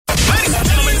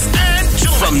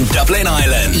From Dublin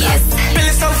Island. Yes.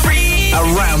 Feeling so free.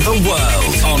 Around the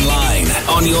world. Online,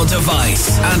 on your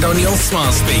device, and on your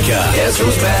smart speaker. Guess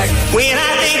who's back? When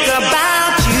I think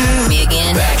about you. Me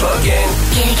again. Back again.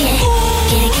 Get it.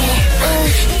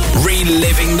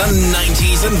 Reliving the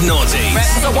 90s and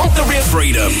noughties. I want the real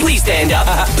freedom. Please stand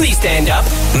up. Please stand up.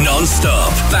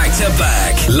 Non-stop. Back to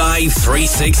back. Live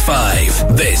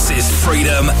 365. This is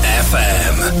Freedom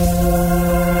FM.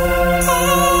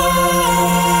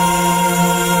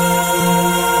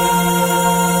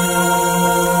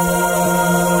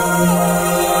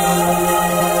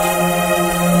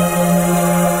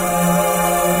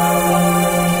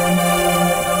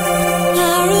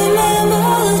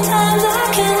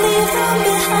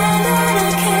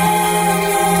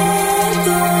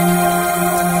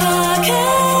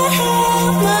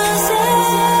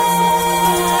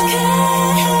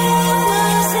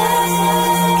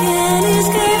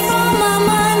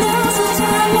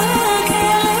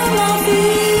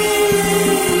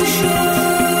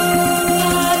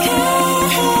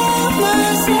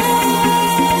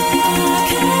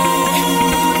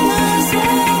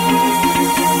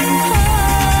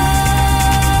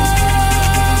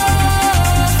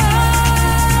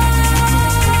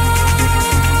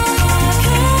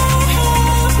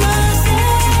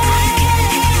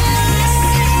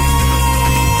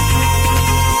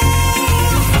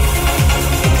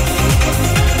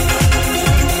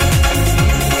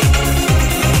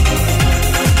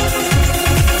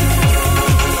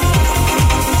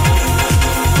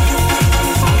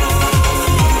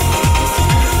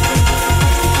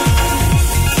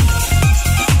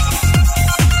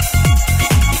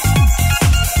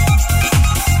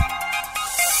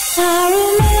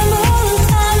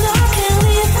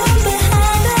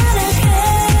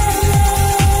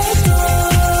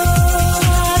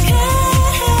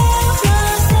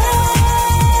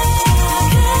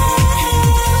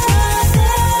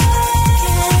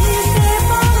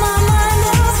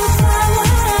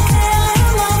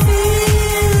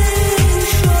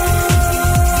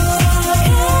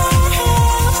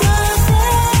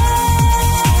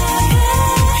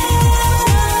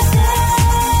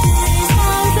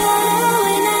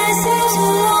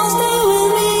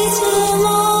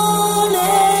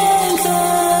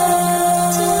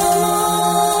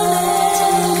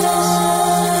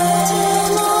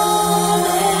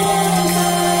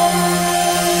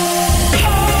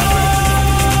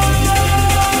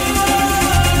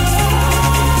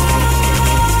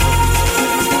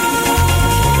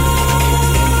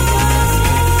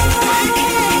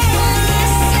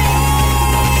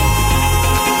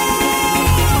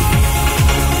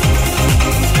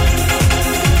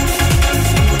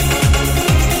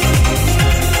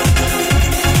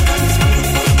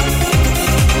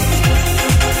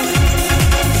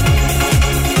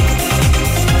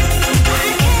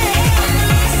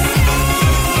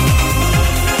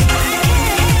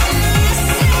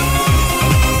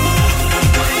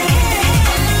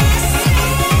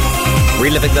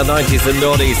 Reliving the 90s and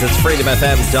noughties. It's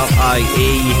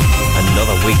freedomfm.ie.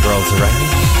 Another week rolls around.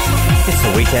 It's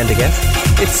the weekend again.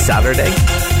 It's Saturday.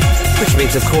 Which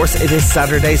means, of course, it is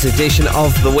Saturday's edition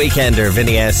of The Weekender.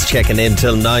 Vinny S checking in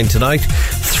till 9 tonight.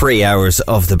 3 hours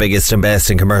of the biggest and best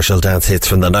in commercial dance hits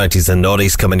from the 90s and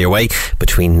noughties coming your way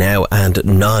between now and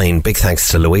 9. Big thanks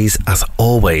to Louise, as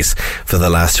always, for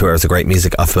the last 2 hours of great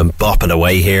music. I've been bopping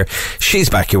away here. She's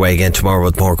back your way again tomorrow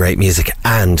with more great music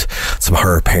and some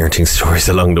her parenting stories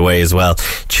along the way as well.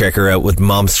 Check her out with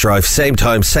Mom's Drive. Same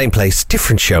time, same place,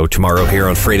 different show tomorrow here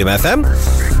on Freedom FM.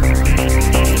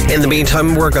 In the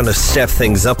meantime, we're going to step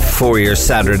things up for your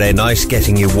Saturday night,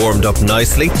 getting you warmed up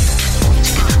nicely.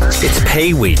 It's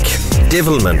pay week.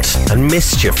 Divilment and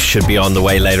Mischief should be on the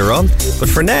way later on. But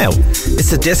for now,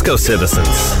 it's the Disco Citizens.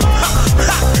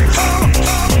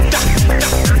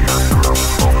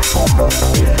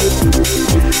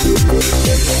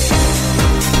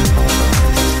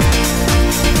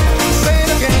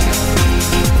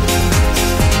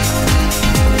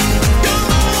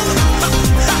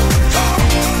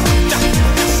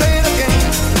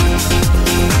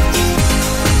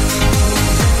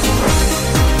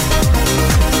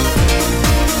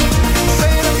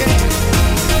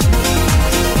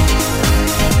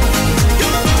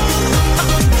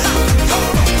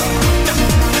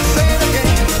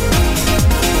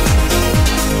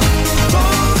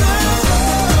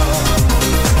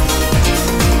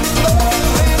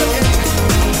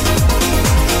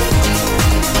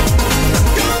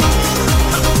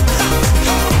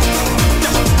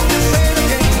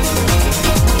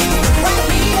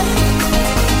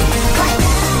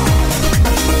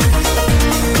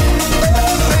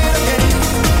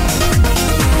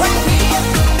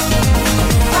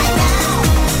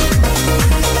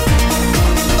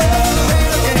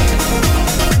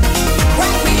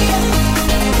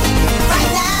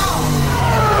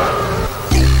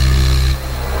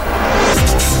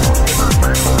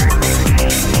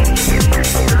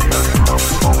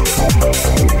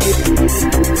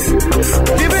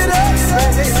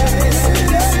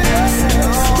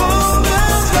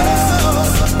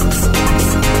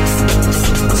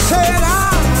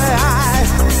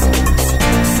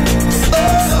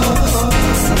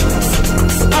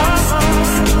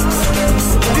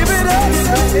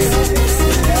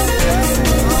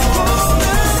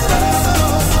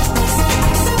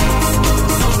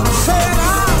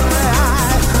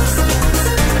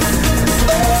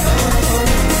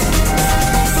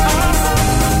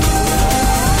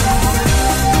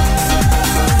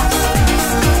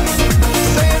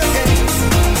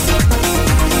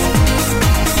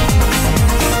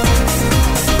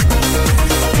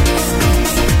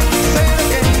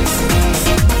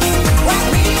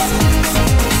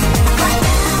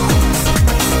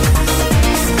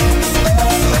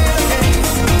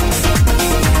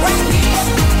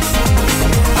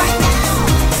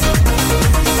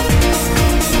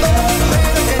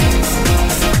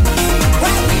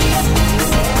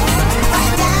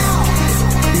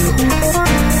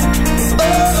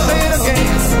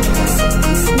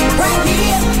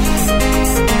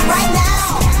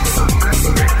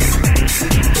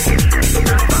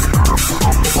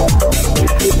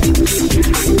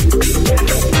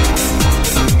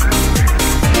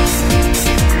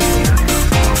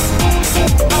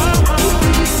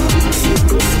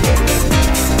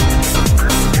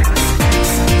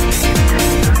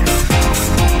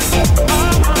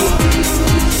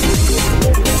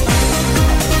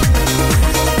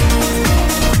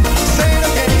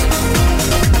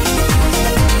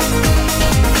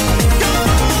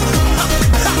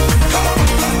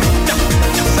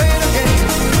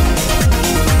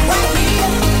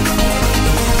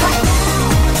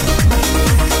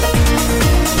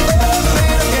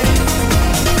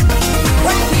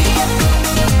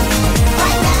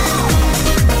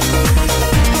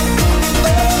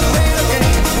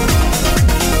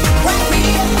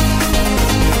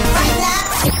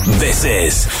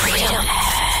 This is Freedom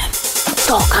FM.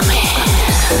 Tócame.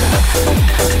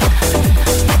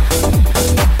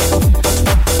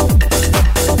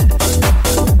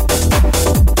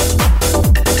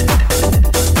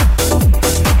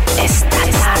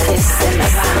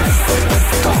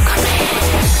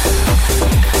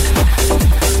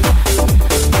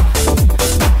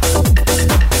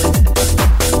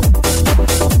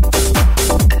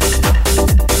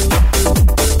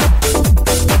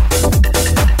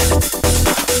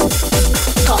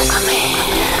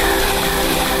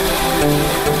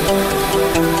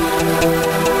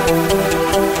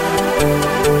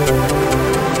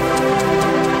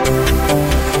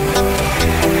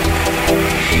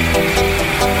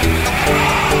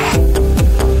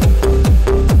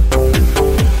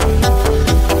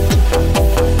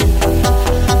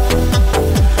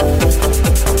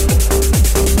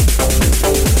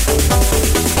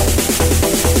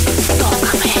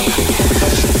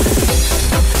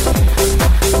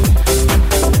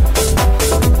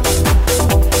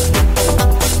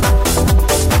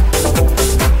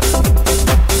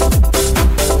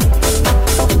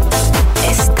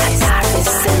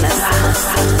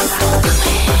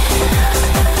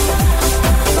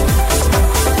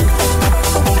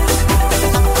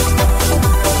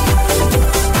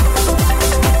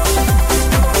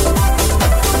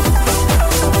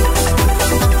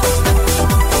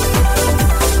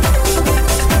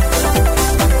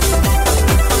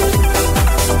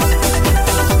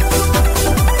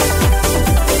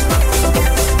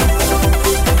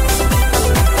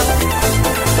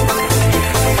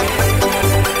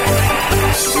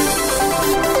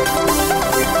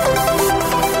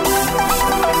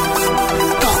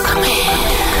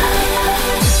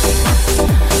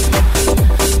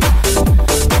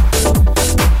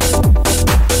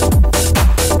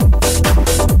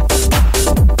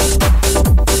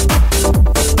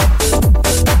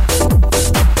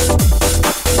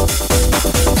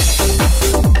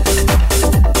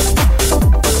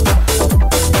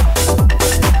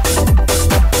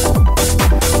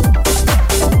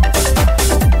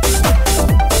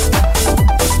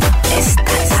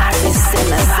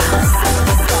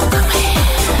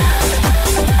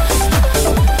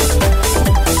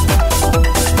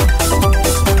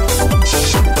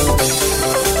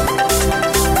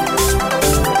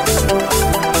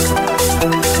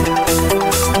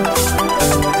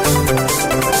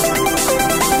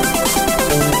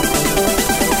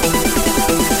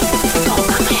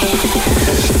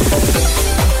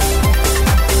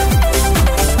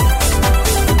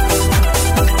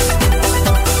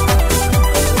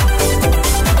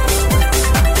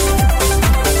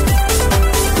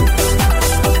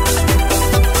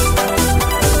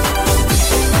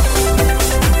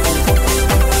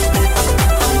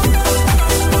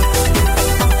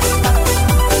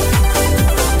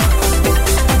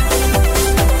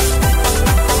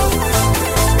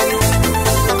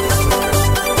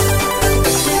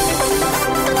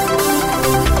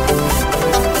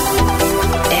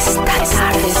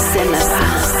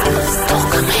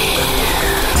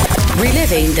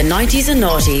 Reliving the 90s and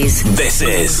noughties. This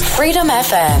is Freedom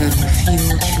FM.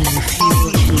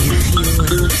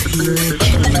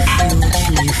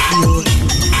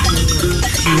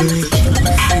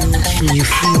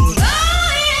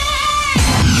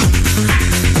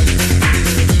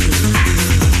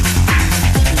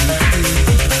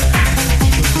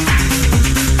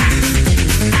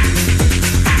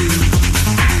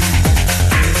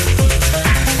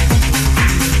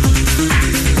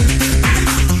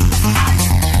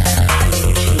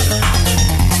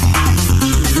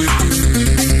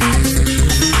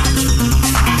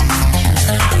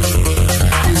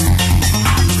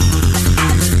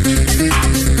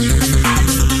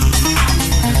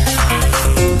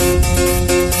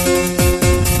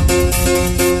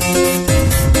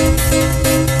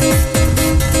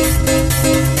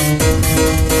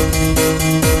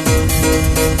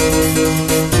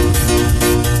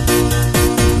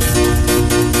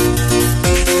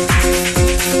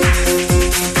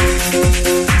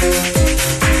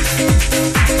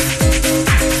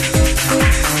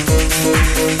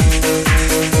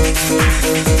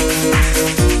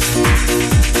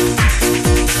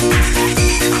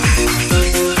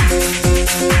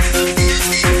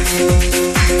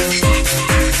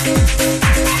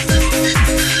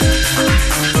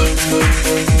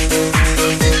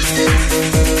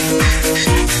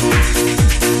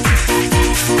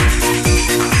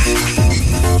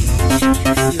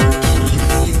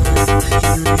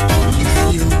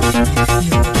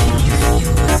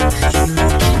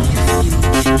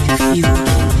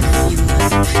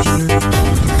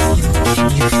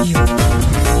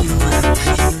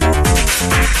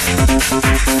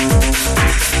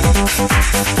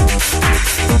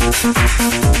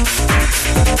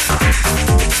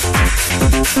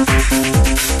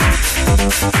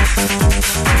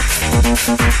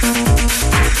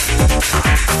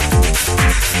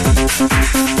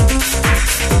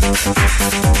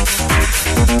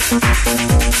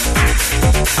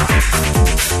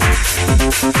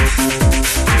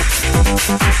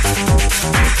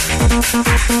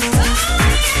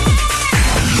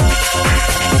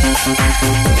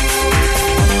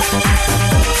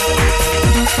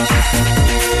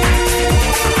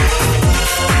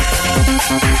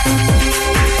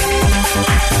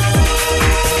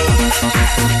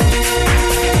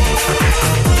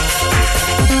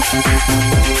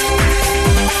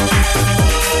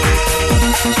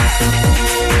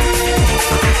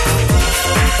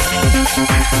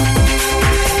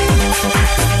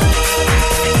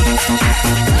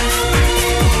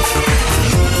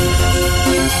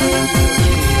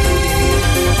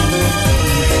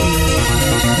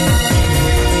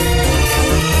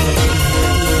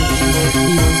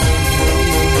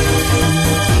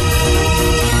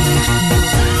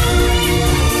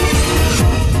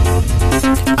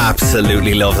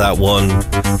 Absolutely love that one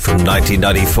from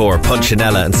 1994.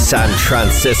 Punchinella and San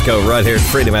Francisco right here at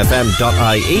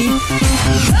freedomfm.ie.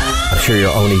 I'm sure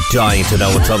you're only dying to know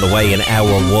what's on the way in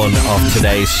hour one of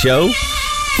today's show.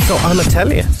 So I'm going to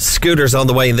tell you, Scooter's on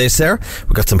the way in this there.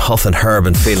 We've got some Huff and Herb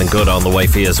and Feeling Good on the way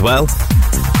for you as well.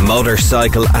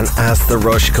 Motorcycle and As the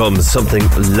Rush Comes, something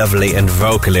lovely and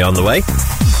vocally on the way.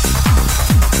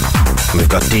 We've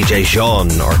got DJ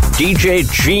Jean or DJ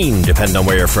Jean, depending on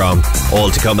where you're from, all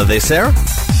to come of this era.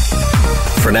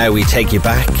 For now, we take you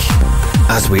back,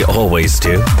 as we always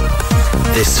do.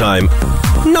 This time,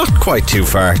 not quite too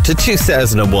far, to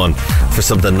 2001 for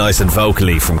something nice and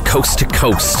vocally from coast to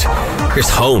coast. Here's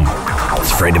Home.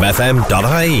 It's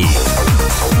freedomfm.ie.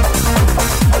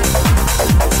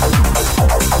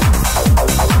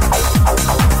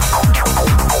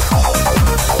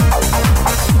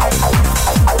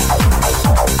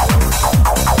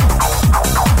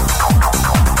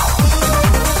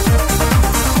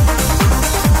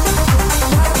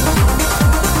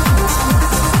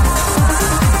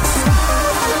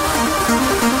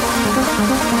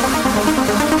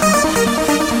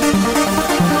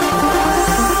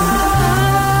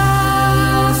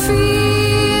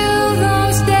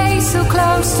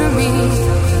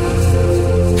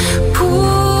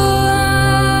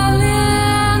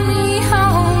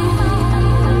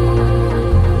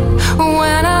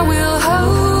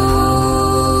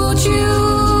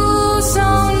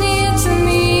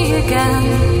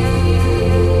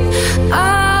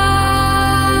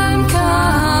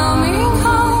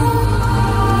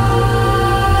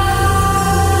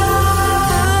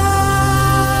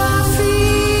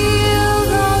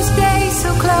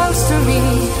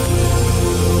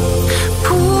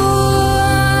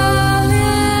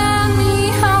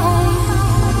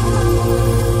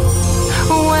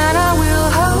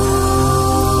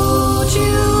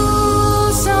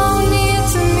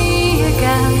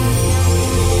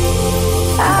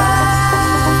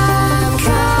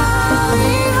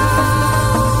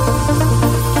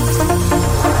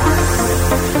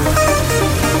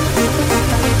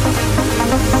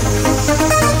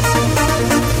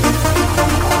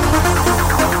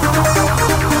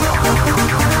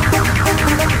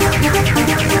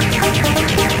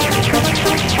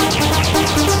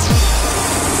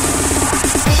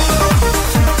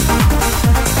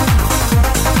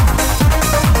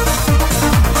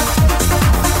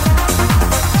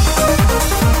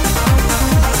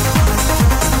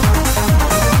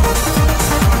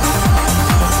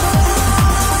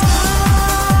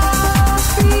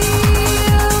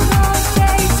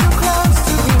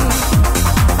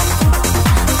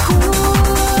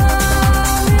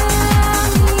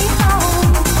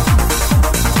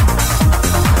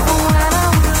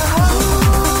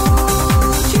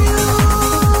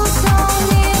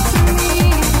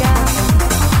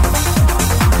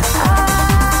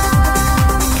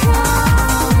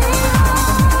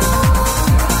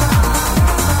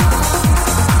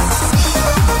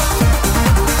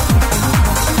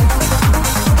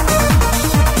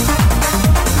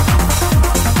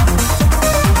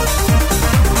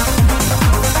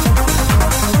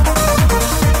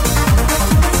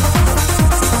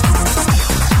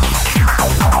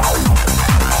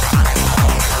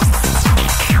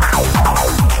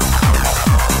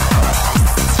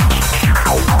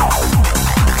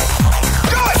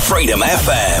 Freedom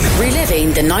FM.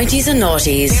 Reliving the 90s and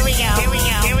noughties. Here we go. Here we go.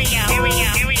 Here we go. Here we go.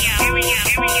 Here we go. Here we go.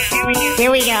 Here we go.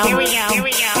 Here we go. Here we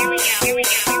go. Here we go. Here we go.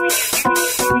 Here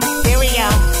we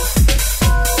go.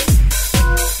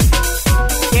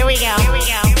 Here we go. Here we go. Here we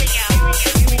go.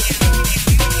 Here we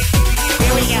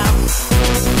go.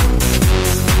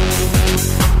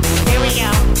 Here we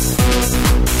go.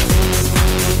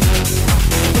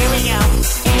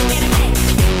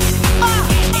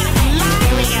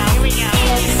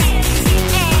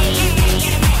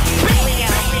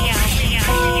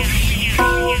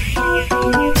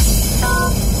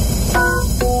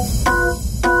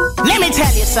 Let me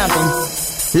tell you something.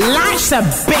 Life's a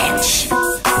bitch.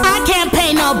 I can't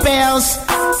pay no bills.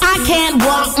 I can't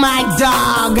walk my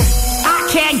dog. I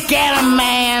can't get a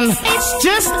man. It's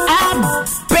just a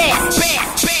bitch.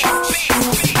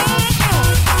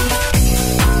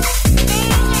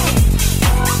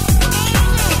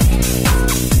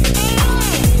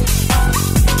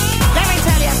 Let me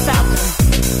tell you something.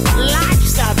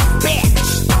 Life's a bitch.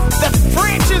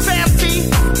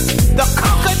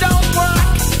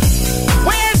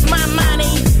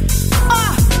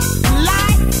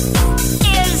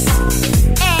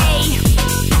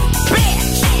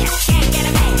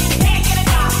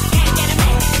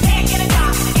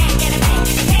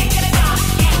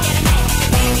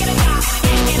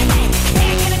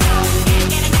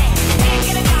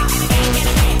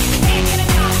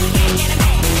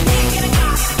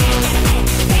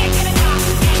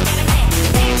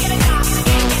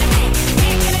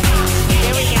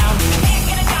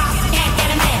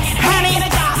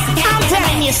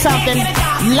 something?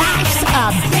 Life's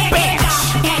a bitch.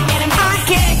 I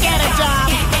can't get a job,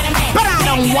 but I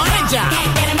don't want a job.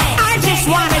 I just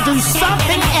want to do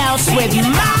something else with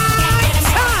my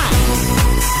time.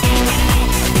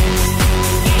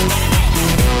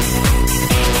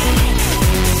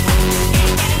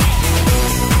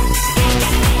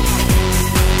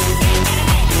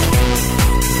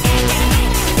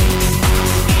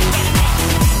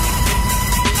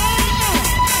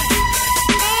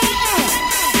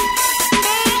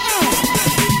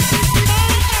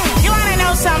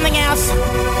 Something else.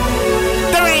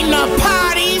 There ain't no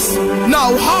parties,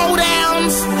 no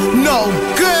hoedowns, no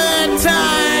good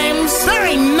times. There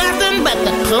ain't nothing but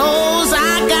the clothes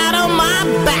I got on my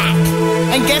back.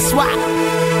 And guess what?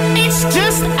 It's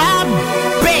just a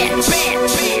bitch.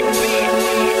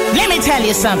 Let me tell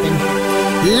you something.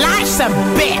 Life's a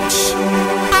bitch.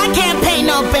 I can't pay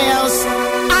no bills.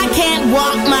 I can't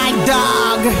walk my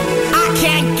dog. I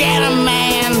can't get a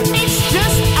man. It's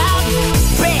just a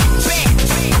bitch.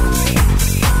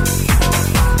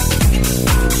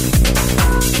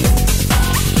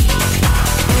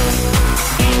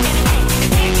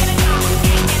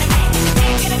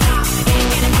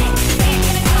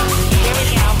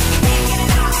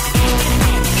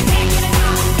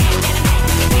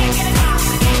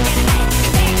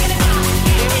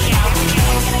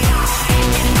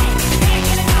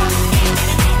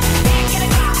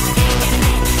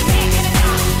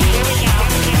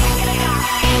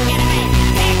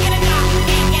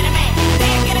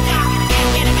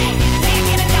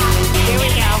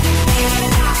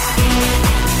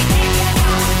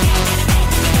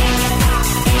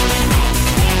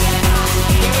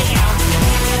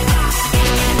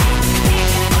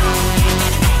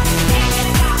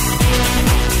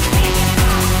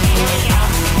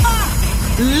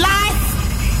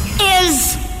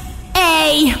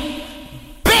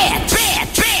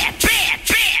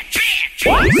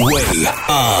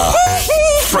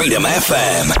 Freedom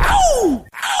FM.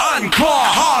 Encore,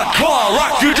 hardcore,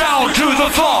 rock you down to the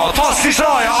floor. Pussy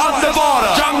Sawyer on the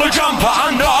border, jungle jumper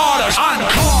under orders.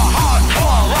 Encore,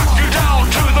 hardcore, rock you down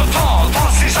to the floor.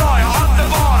 Pussy Sawyer on the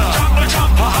border, jungle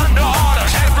jumper under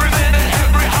orders. Every minute,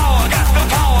 every hour, got the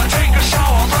power. Take a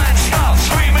shower, brand stuff,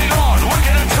 screaming on,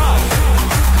 wicked and tough.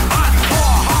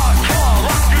 Encore, hardcore,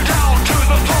 rock you down to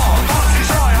the floor. Pussy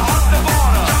Sawyer on the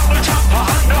border, jungle jumper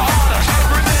under orders.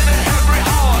 Every minute, every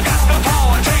hour, got the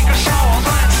power. Take a shower,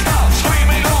 brand stuff,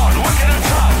 screaming on, wicked and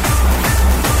tough.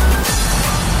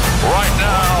 Right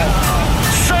now,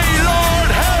 say Lord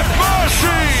have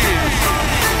mercy.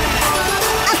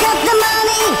 I've got the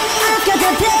money, I've got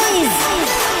the place.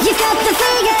 You got the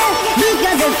figure, you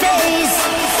got the face.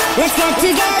 Let's get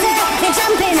together and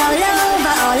jumping all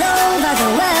over the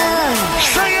world.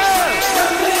 Sing it.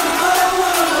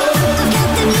 I've got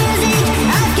the music,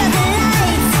 I've got the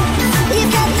lights. You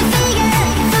got the figure,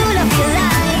 full of your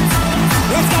light.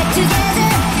 Let's get together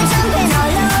and jumping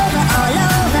all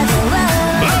over the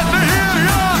world. Let me hear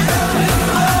ya.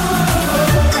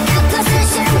 I've got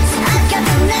position, I've got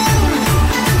the name.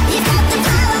 You got the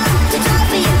power to drive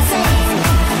me insane.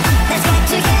 Let's get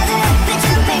together, we're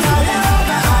jumping all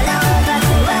over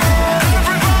the world.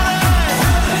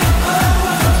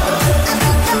 I've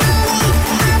got the money,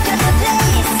 I've got the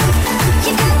place.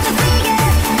 You got the figure,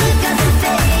 you got the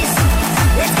face.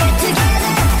 Let's get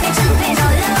together, we're jumping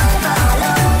all over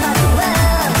the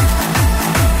world.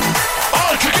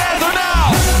 All together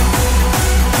now.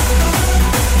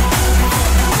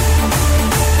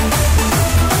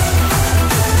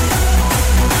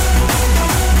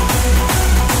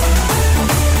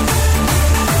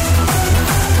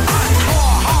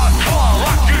 Hardcore,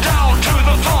 rock you down to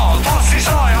the floor. Pussy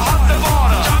Sawyer on the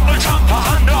border, jungle jumper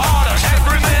under orders.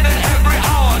 Every minute, every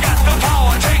hour, got the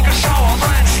power. Take a shower,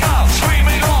 brand stuff,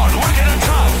 screaming on, wicked and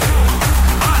tough.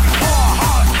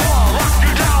 Hardcore, rock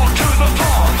you down to the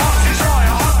floor. Pussy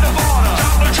Sawyer on the border,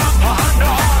 jungle jumper under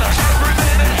orders. Every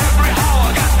minute, every hour,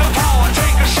 got the power.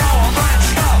 Take a shower, brand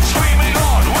stuff, screaming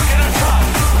on, wicked and tough.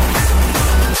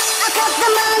 I've got the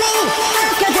money,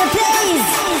 I've got the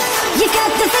place. You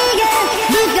got the figure,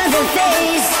 you got the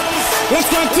face. Let's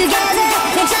get together,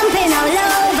 we're jumping all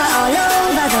over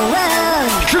the world.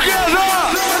 Together.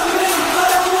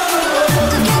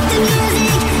 I've got the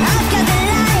music, I've got the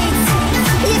lights.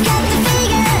 You got the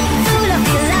figure, full of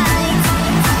your light.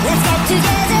 Let's get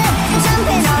together, we're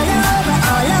jumping all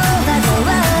over the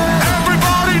world.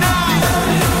 Everybody now.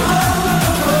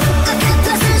 I've got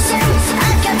position,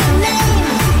 I've got the name.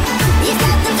 You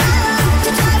got the power to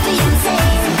drive me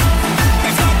insane.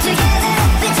 Let's get together,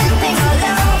 we're jumping all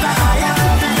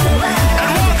over the world.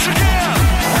 And once again.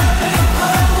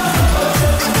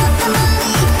 I've got the money,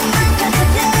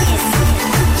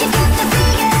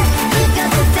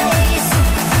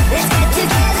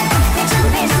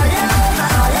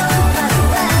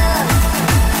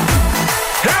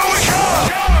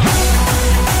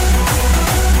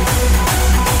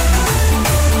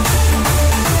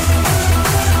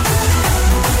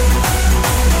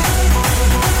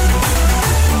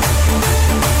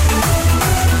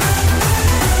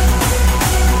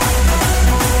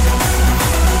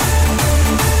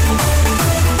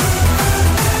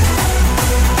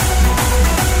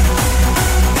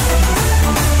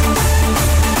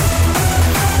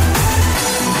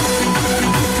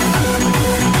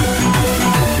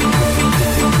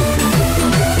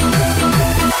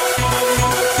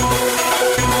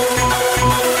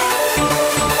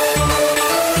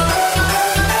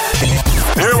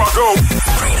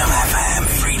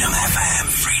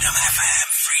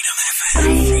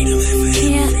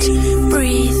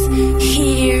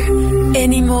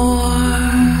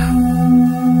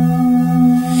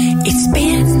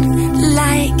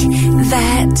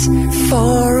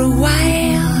 a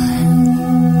while.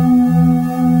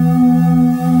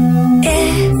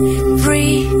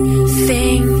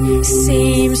 Everything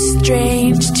seems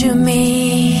strange to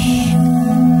me.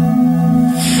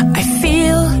 I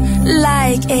feel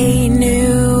like a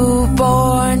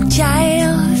newborn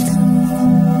child.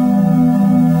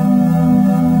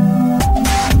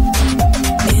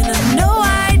 And I know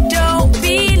I don't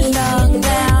belong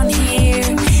down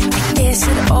here. I guess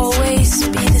it'd always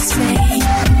be the same.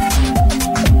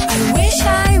 I wish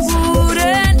I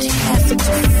wouldn't have to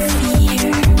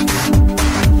fear.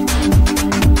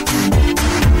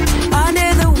 Under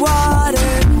the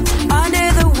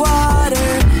water,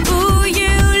 ooh,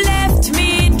 you left me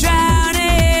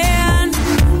drowning.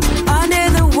 Under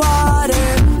the water,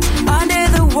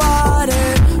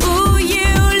 ooh,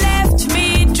 you left me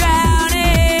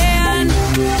drowning.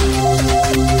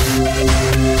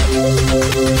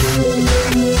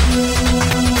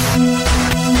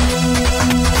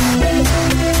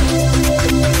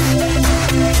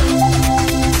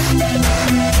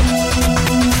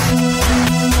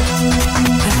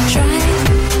 I've tried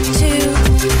to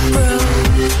grow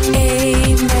a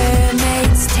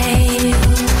mermaid's tail,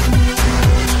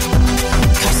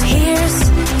 'cause here's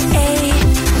a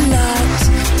lot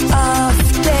of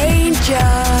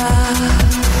danger.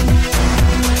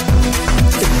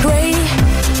 The great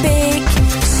big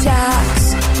sharks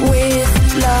with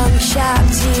long sharp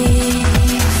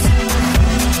teeth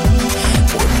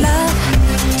would love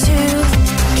to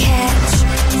catch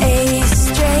a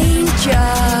stranger.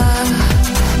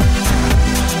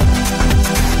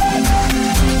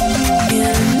 You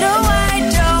know I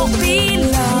don't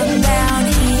belong down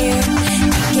here.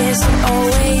 I guess it'll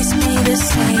always be the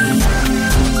same.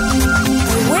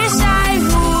 I wish I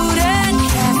wouldn't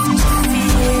have to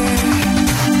fear.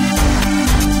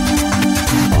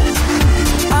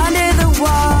 Under the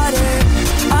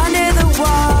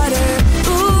water,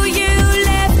 ooh, you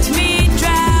left me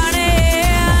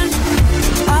drowning.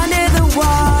 Under the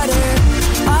water,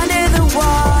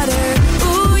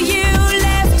 ooh, you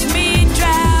left me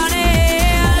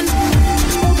drowning.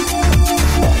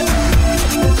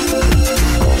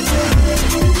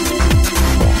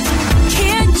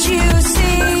 Can't you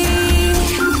see?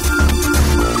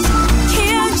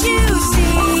 Can't you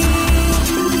see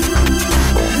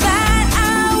that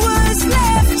I was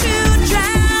left to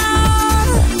drown?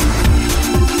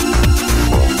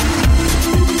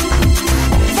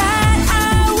 That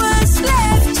I was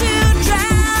left to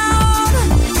drown.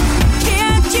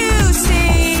 Can't you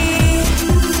see?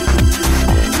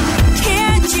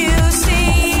 Can't you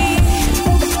see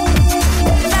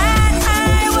that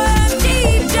I was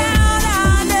deep down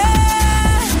under?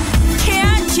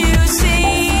 Can't you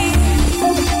see?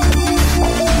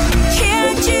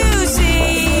 Can't you see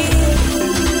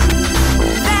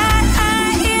that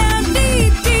I am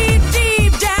deep, deep,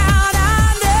 deep down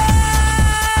under?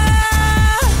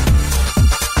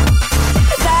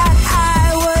 That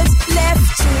I was left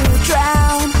to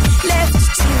drown, left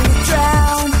to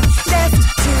drown, left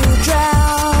to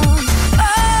drown.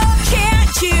 Oh,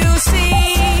 can't you see?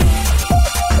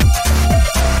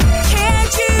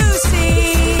 Can't you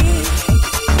see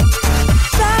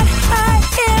that I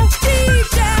am deep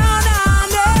down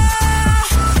under?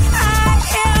 I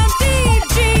am deep,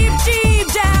 deep, deep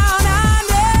down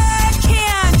under.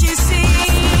 Can't you see?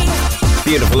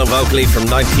 Beautiful and vocally from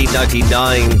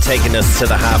 1999, taking us to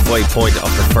the halfway point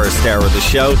of the first hour of the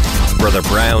show. Brother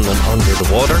Brown and Under the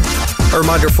Water. A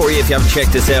reminder for you, if you haven't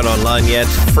checked us out online yet,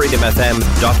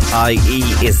 freedomfm.ie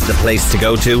is the place to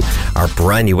go to. Our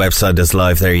brand new website is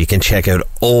live there. You can check out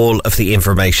all of the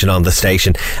information on the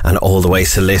station and all the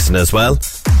ways to listen as well.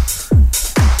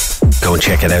 Go and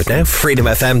check it out now,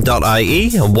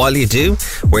 freedomfm.ie. And while you do,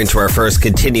 we're into our first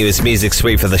continuous music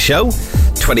suite for the show.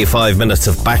 25 minutes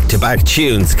of back-to-back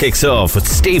tunes kicks off with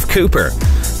Steve Cooper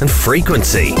and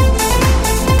Frequency.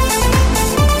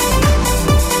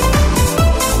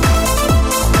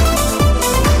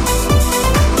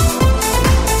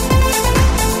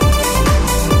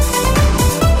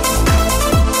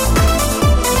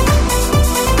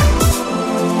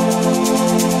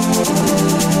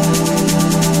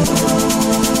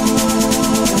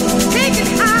 Take it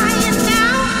higher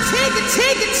now. Take it,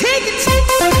 take it, take it, take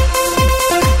it.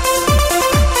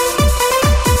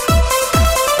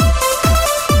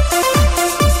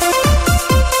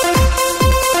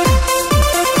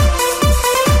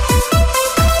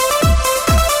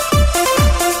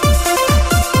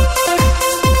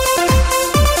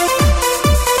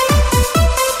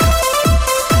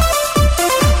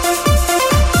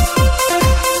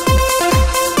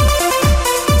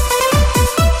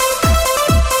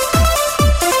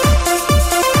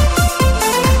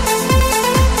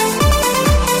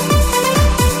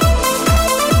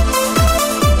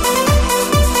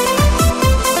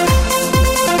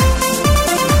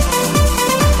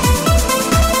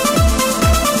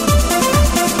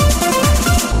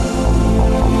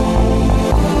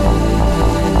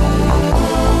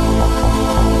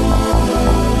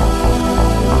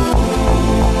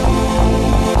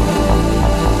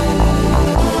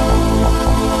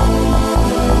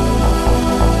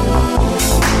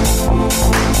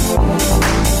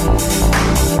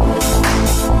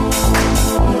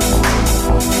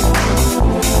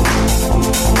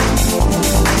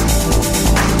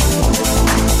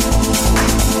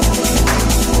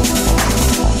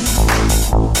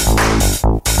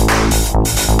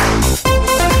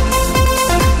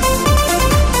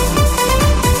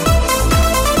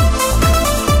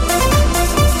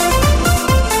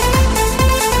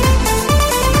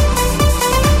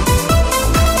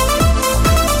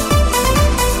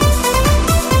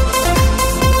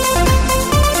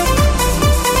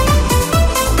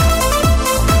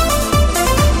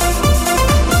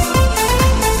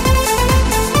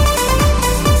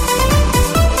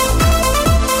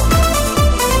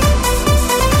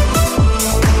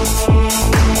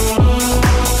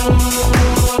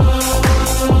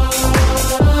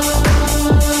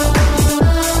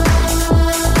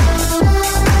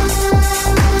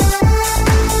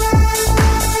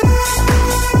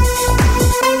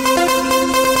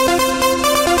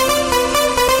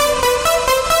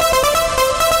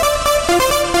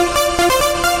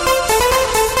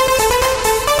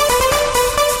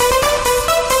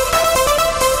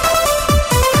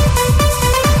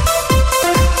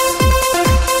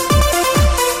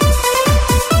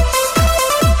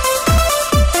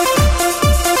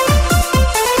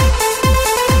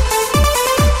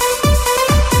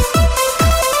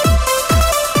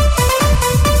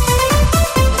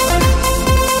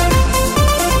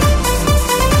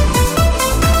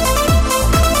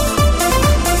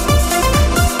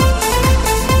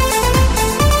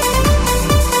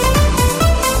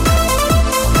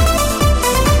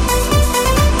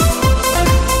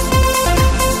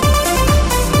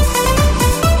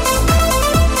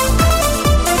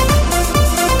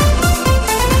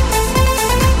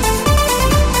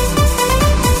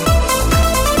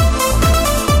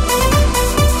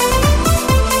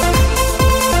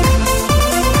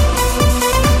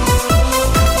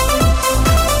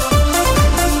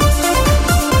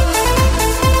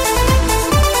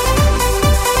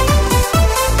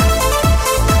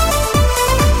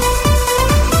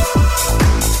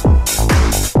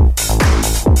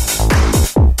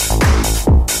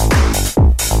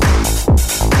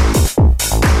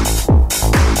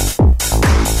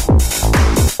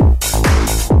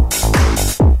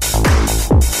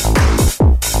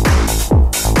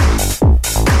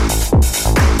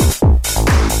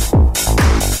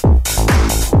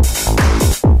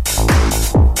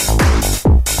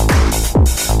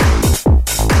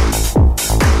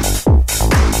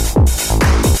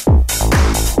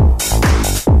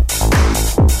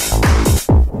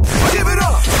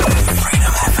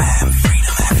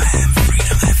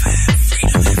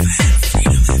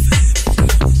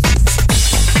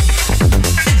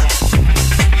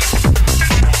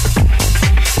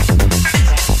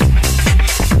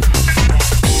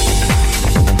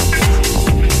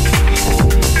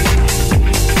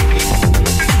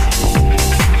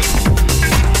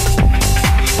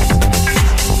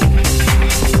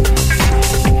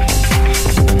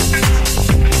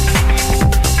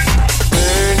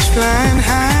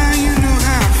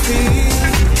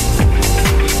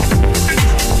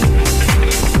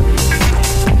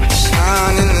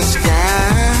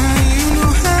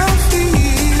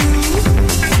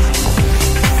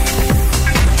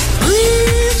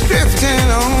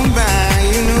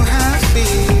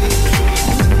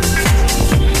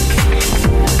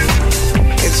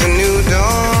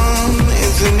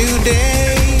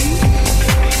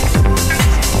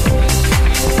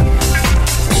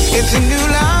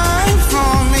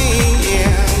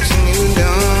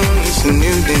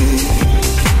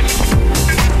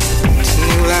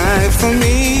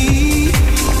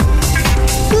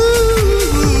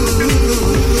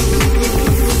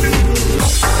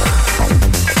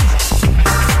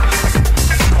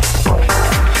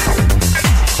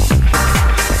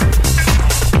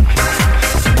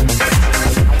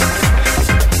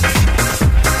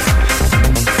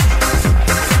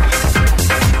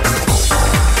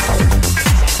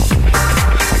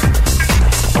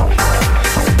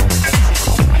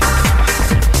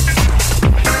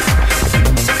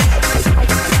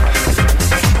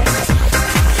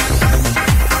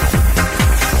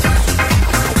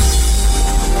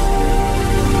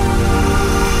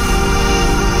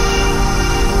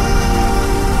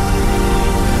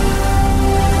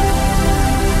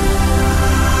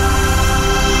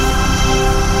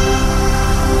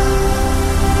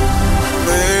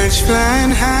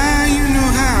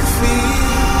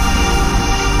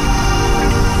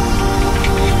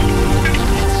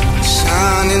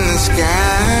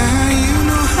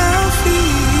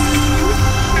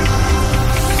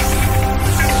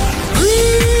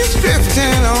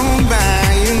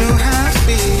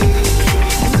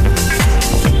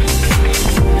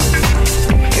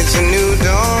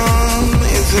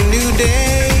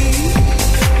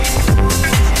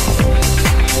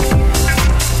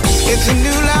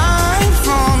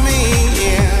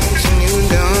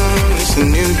 It's a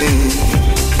new day.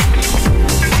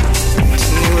 It's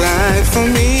a new life for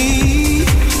me.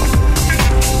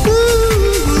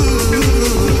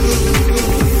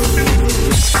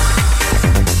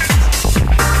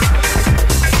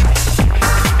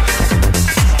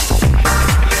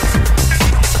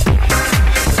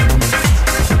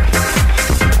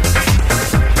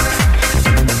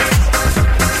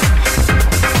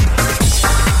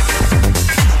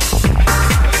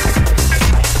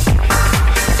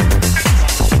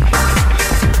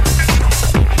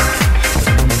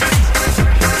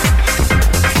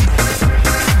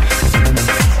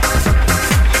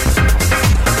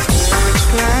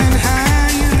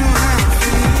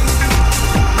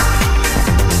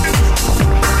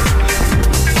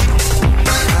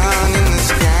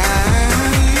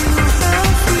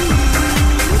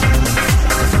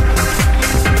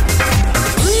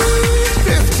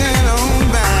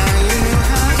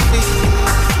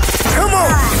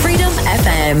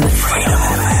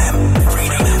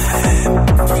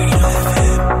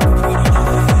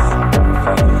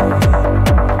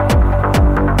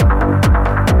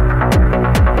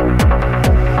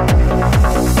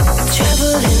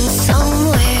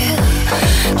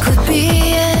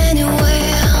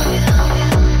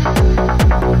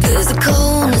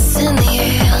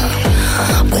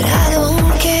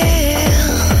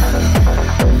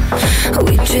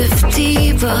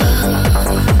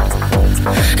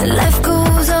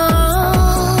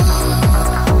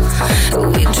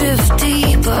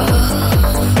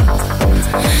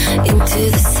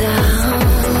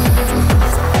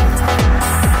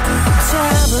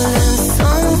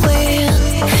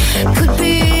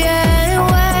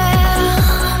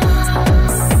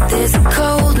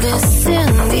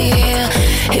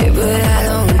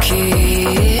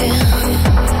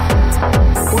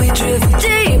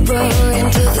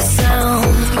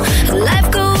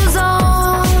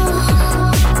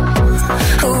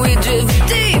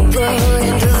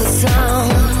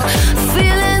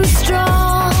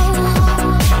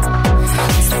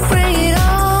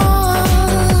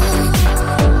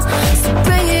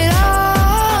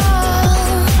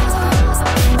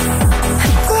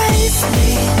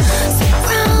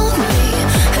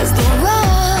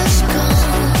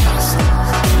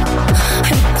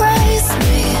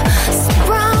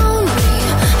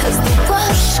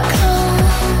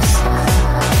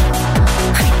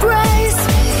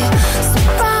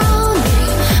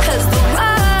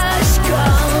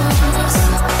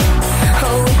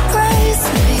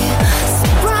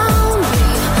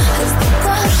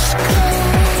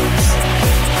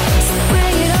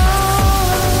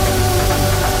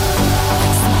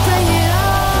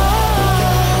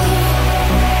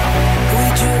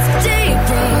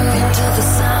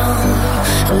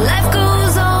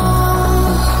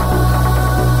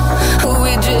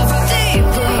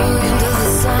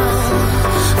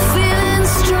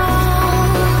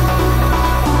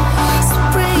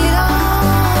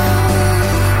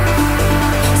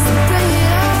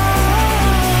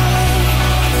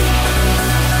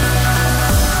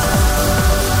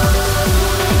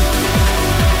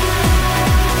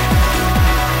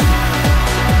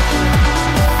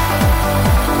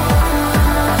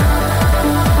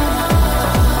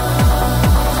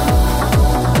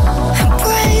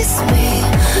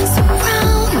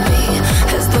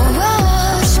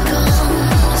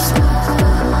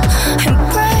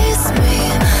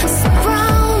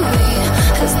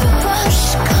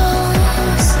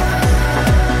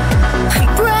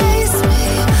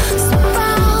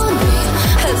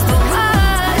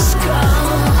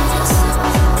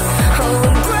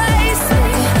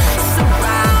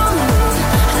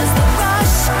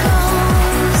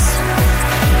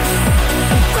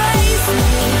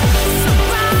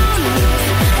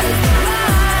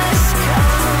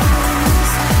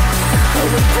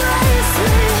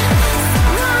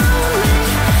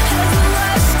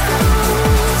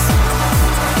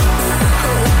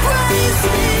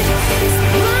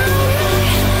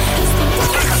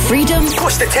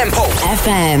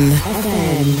 FM.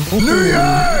 New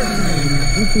York,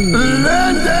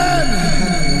 London,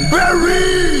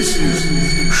 Paris,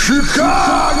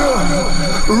 Chicago,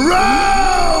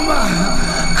 Rome.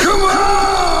 Come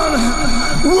on,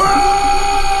 world.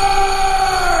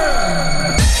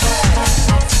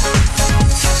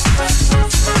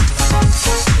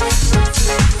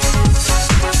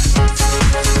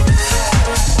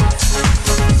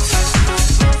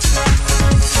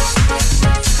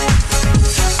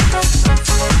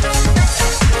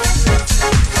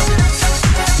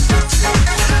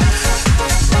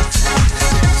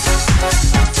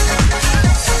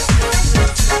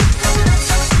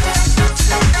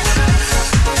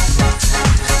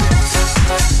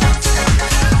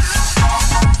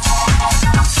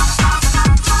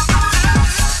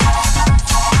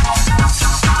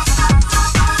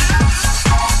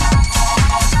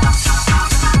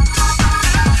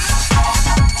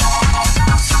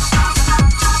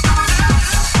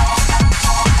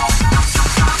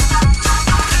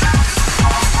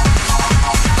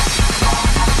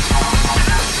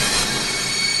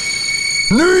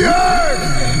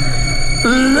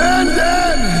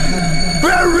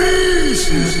 Paris,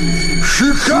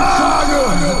 Chicago,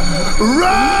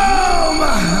 Rome.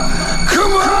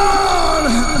 Come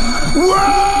on,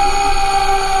 world.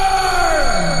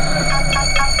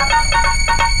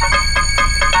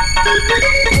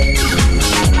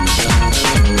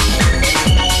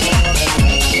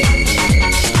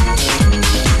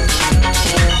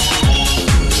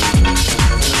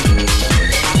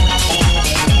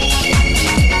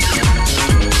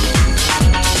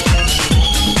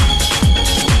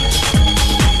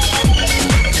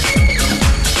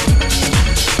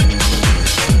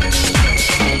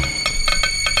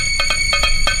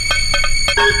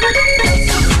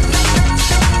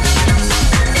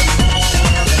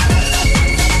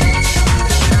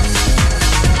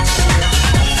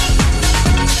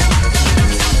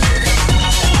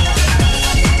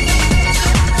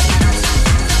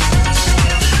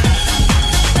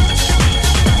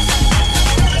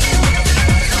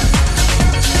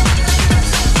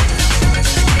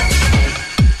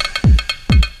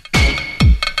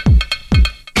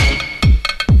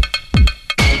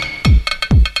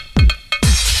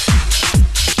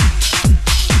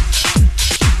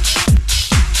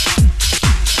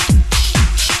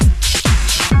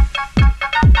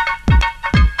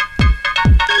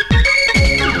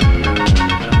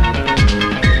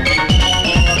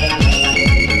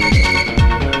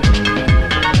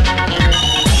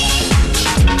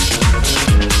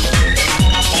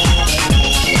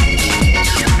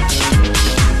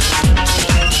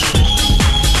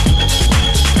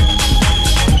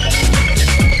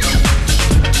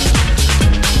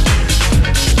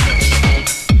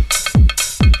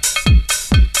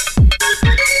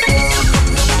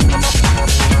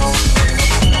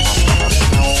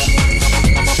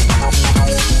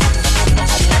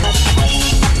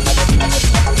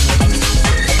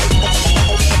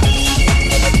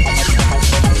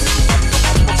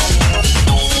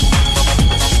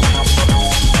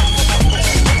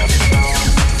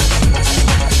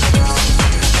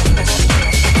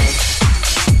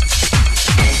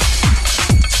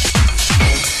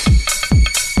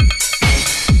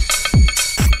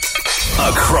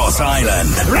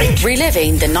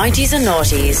 Reliving the 90s and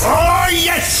noughties. Oh,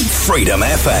 yes! Freedom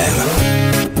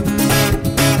FM.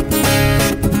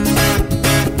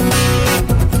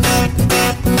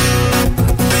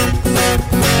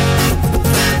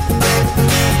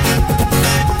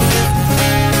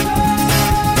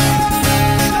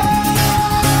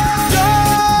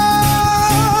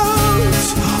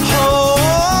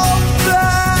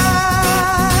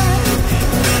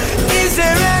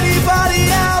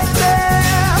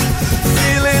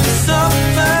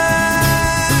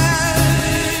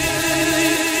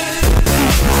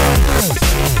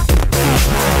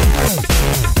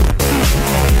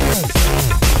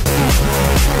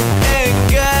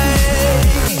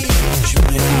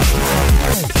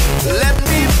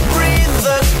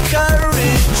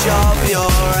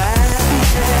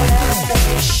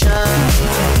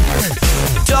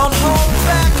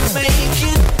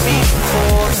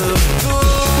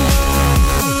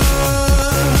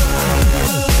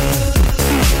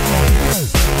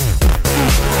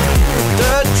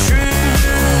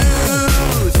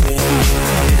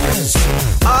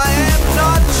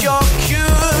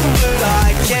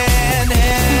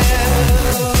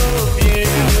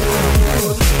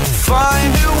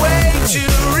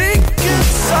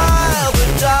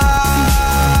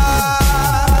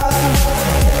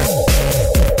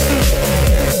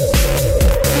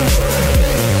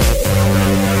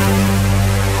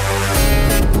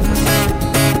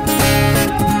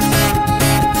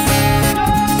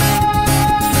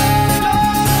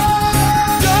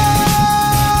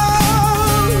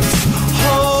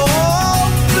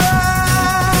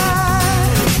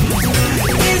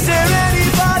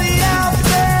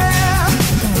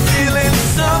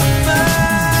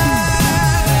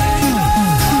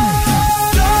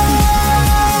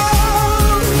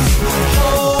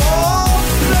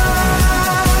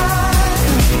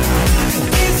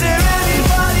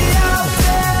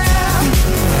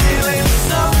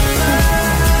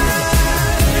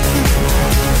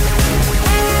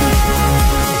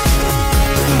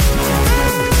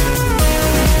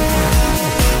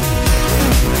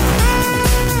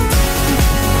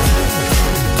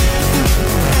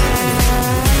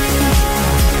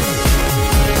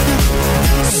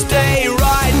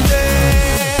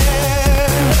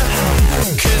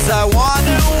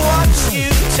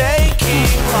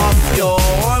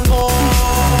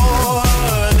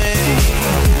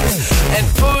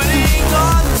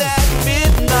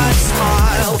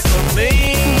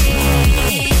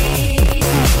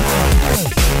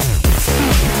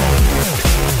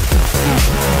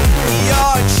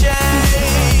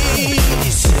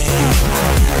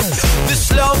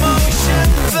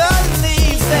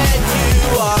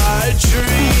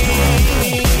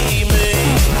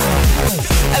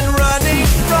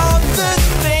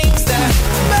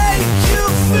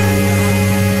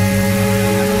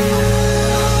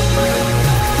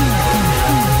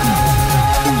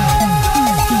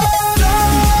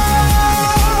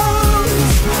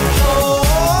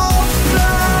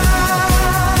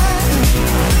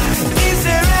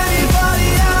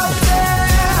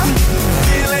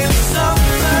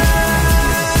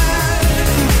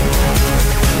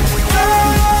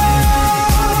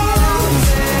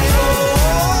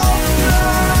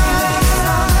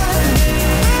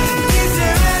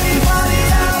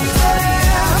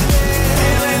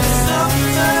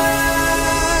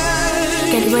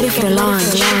 for the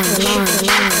launch. Yeah.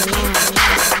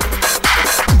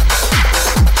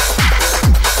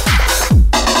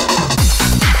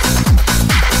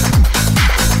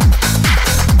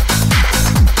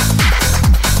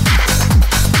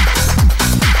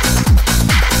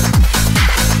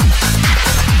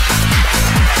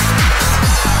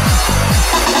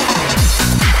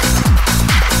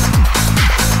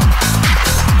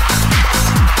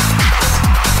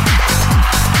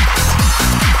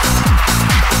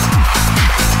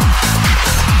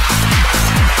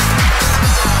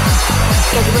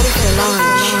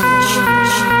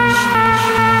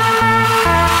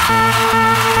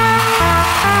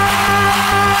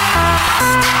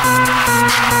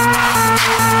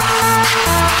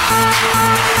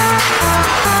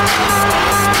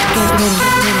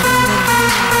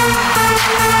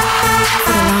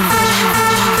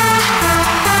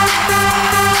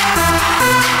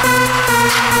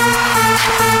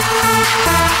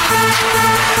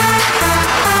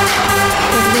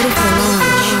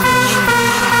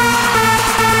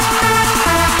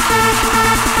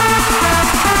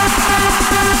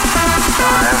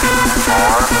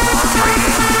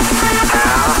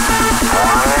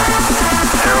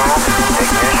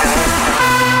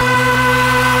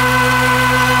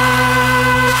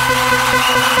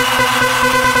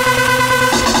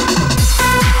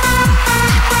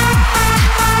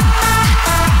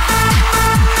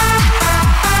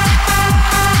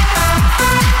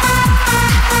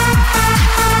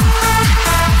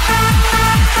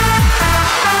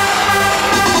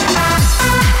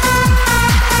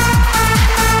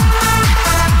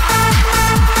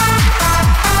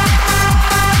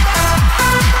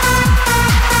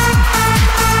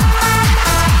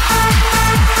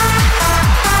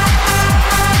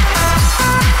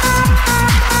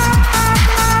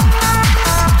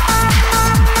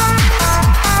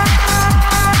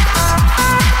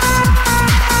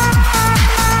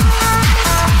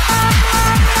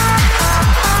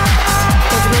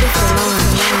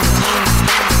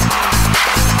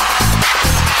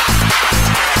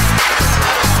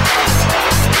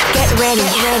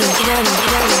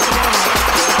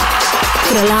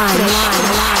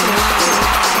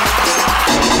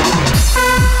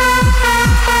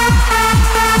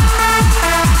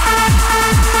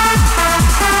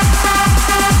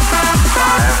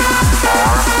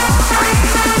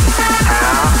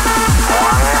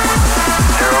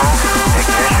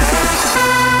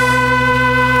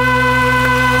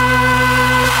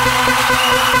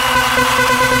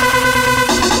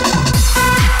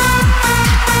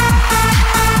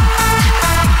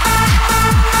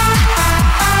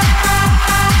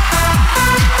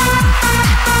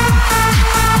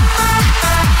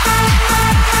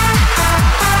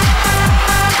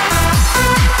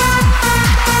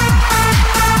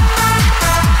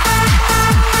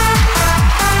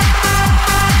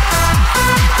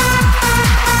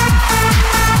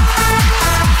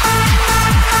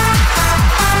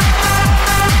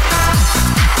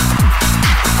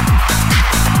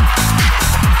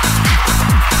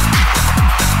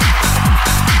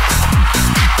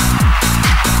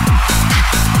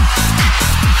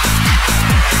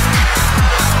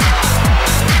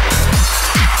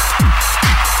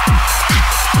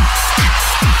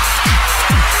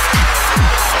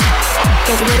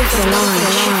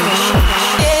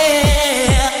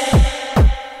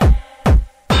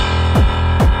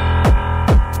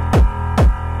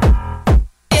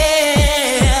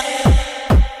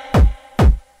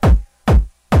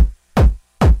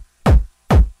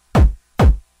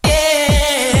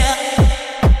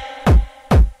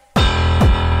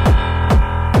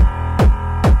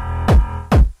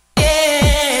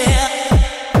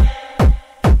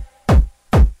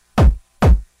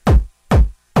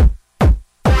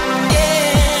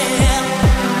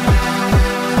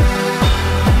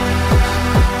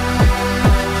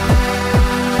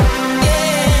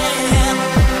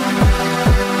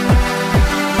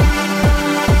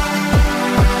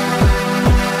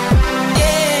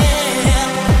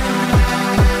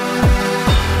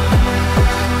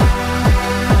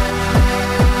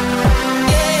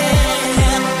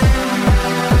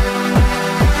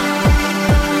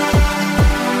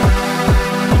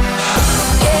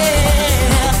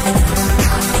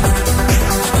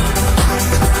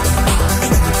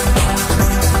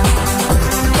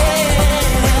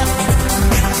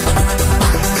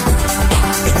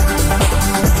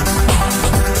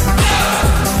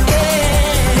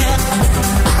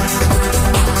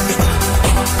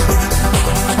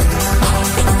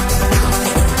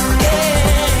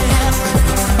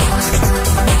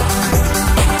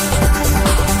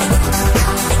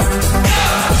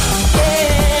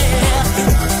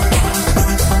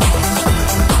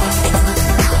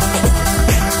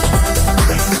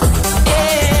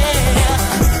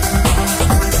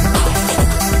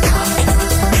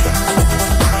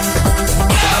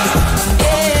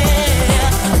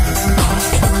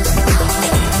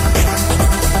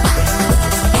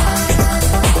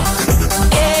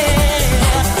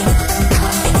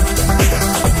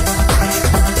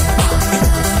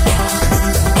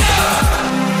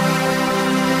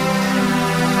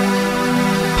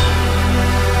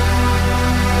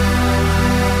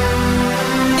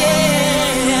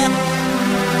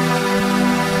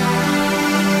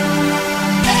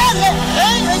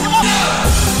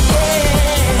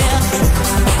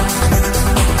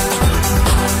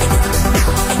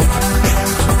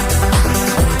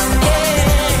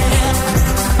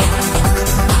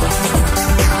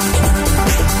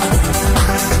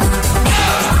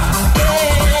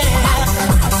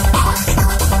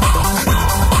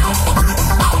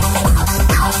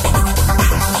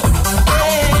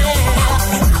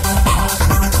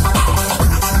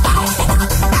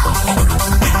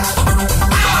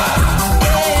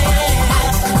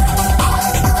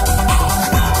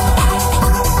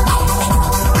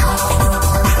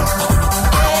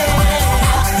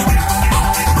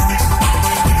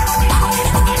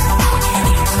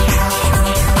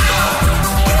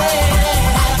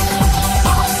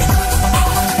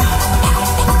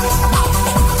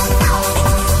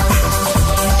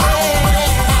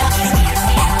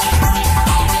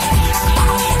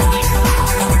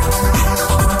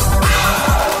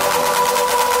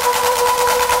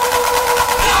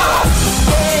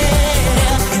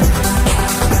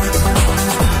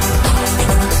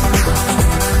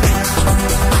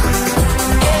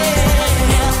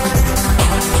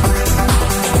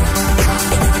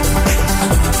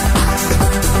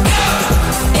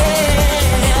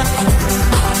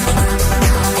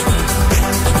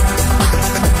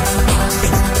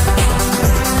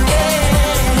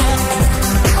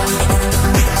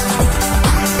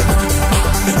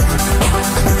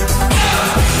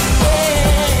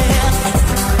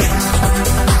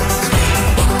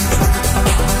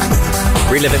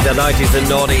 Reliving the 90s and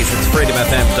noughties. It's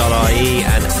freedomfm.ie,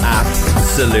 an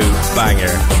absolute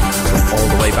banger. All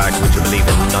the way back, would you believe,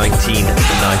 in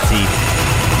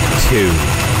 1992.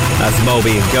 That's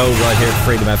Moby and Go right here at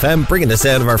Freedom FM, bringing us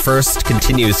out of our first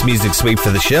continuous music sweep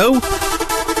for the show.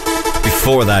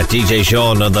 Before that, DJ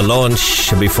Sean on The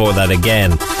Launch, and before that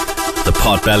again, the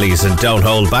Potbellies and Don't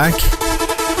Hold Back.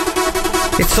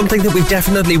 It's something that we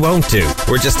definitely won't do.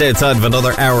 We're just outside of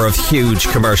another hour of huge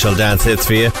commercial dance hits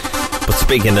for you. But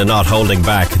speaking of not holding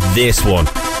back, this one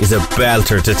is a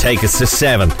belter to take us to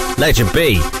 7. Legend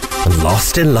B and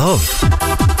Lost in Love.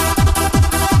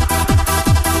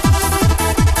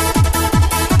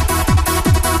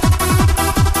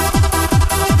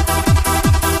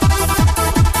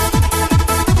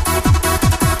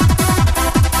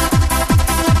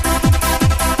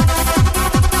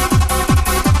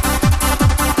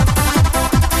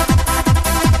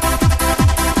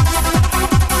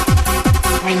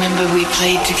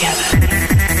 Played together.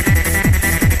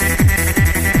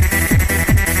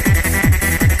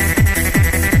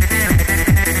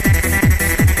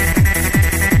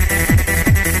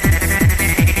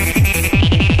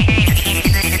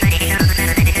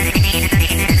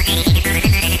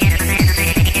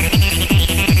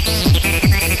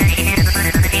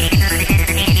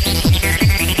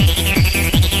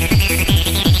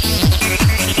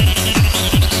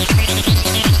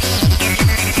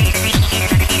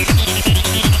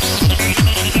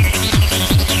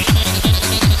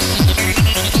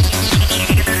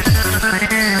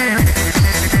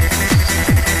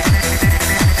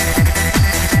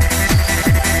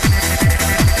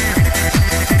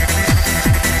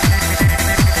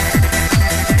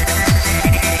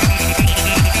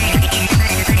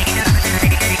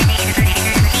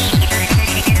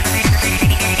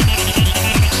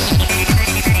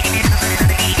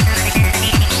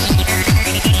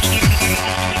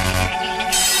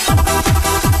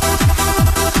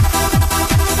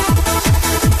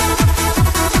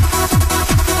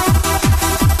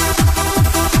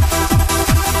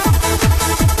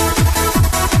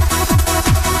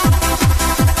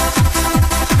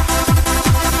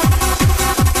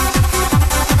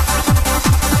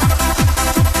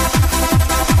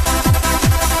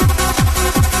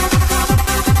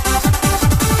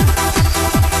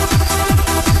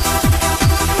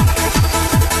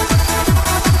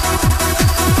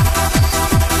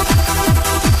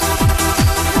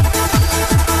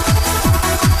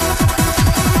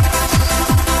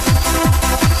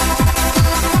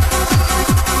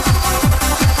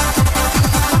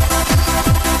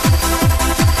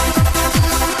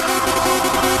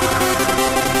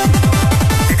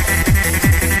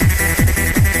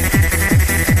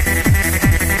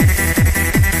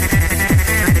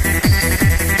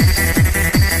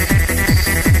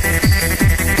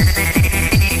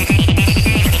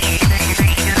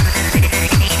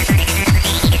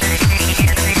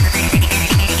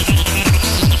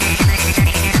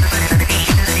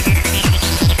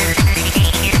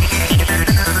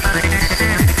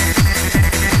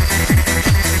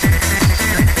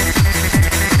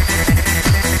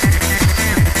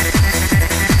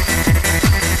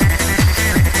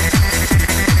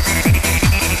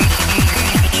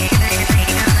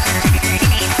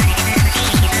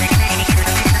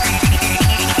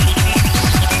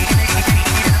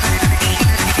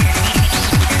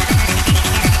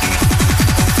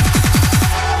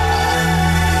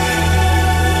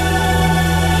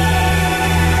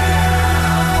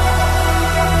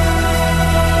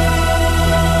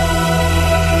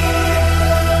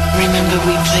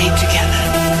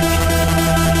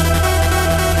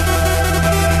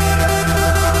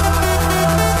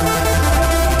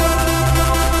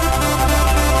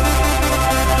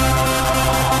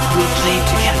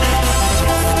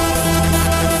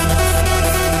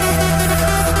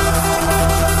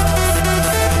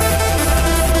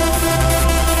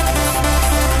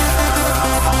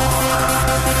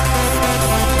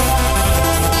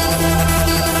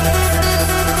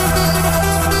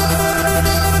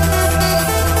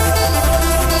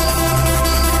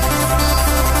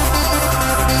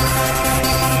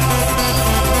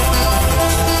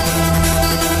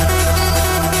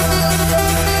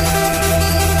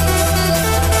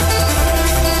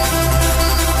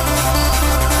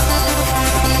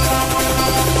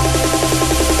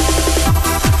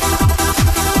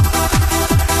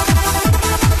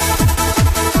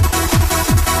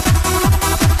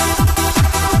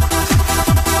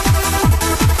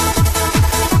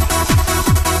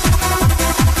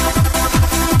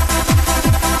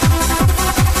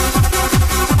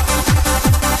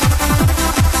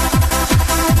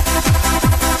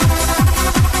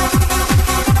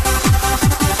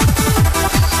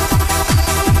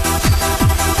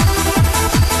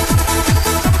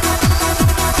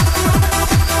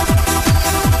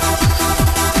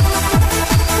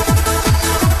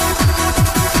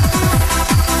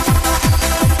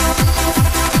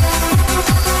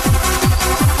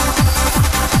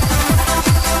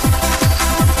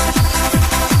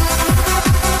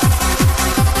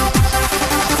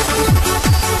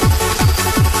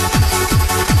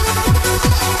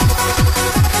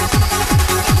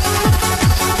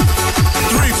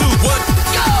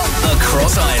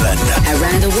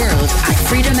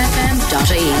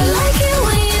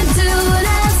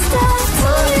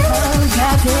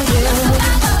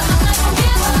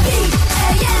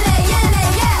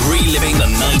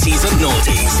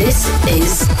 This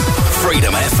is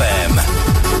Freedom FM.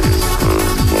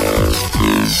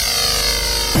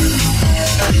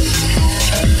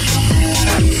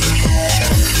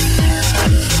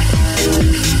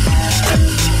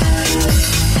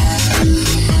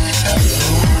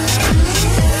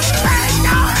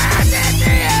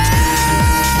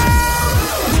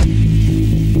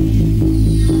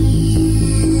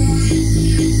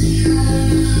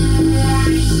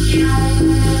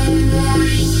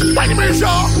 Wait a minute,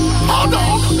 y'all. Hold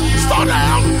on. Slow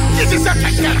down. Get yourself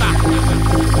together.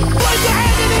 Wave your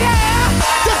hand in the air.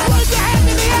 Just wave your hand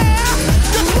in the air.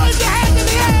 Just wave your hand in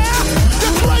the air.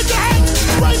 Just wave your hand.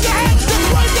 Wave your hand. Just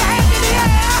wave your hand in the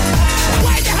air.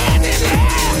 Wave your hand in the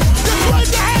air. Just wave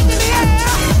your hand in the air.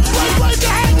 Wave your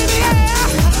hand in the air.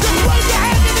 Just wave your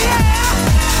hand in the air.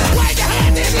 Wave your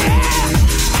hand in the air.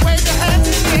 Wave your hand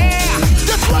in the air.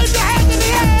 Just wave your hand in the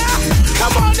air.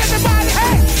 Come on, everybody.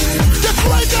 Hey. Just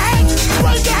wave your hand,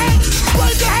 wave your hand,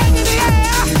 wave your hand in the air.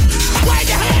 Wave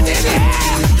your hand in the air.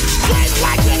 Wave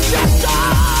like you just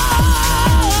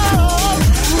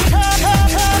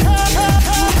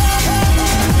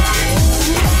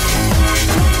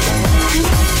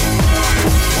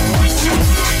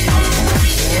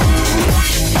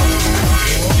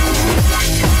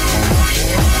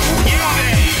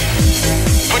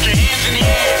Put your hands in the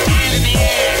air, hands in the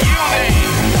air. You there?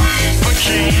 Put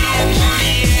your hands in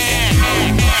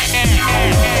the air. You there?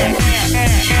 Put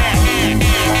your hands in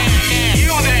the air. You there?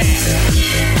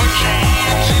 Put your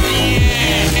hands in the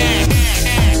air,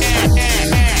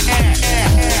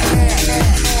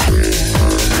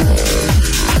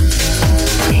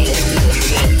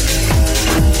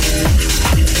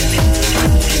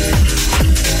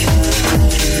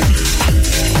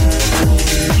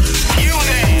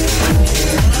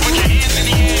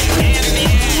 hands in the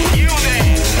air. You there?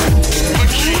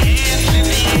 Put your hands in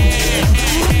the air.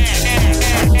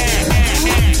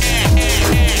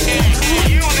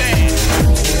 You there?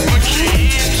 Put your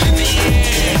hands in the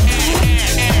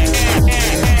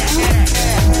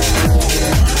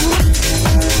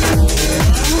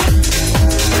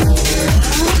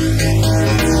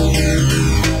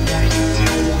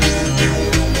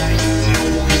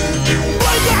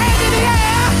wave your hand in the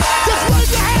air. Just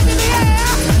wave your hand in the air.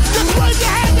 Just wave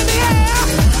your hand in the air.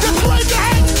 Just wave your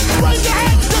hand, wave your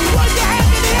hand, just wave your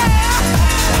hand in the air.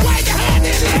 Wave your hand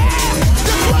in the air.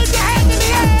 Just wave your hand in the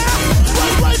air.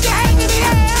 Wave your hand in the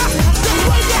air. Just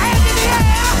wave your hand in the air.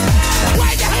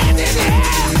 Wave your hand in the air.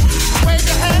 Wave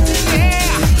your hand in the air.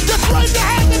 Just wave your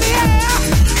hand in the air.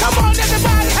 Come on,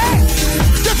 everybody, hey.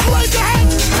 Just wave your hand,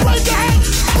 wave your hand,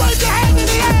 wave your hand in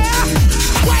the air.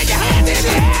 Wave your hand in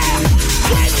the air.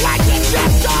 Wave like you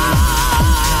just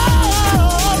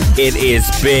It is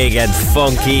big and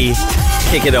funky.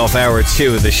 Kicking off hour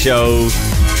 2 of the show.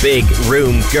 Big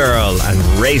Room Girl and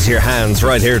Raise Your Hands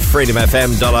right here at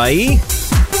freedomfm.ie.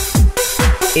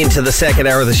 Into the second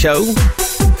hour of the show.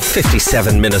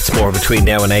 57 minutes more between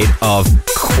now and 8 of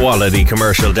quality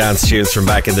commercial dance tunes from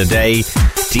back in the day.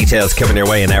 Details coming your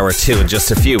way in hour 2 in just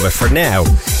a few, but for now,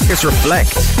 here's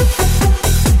Reflect.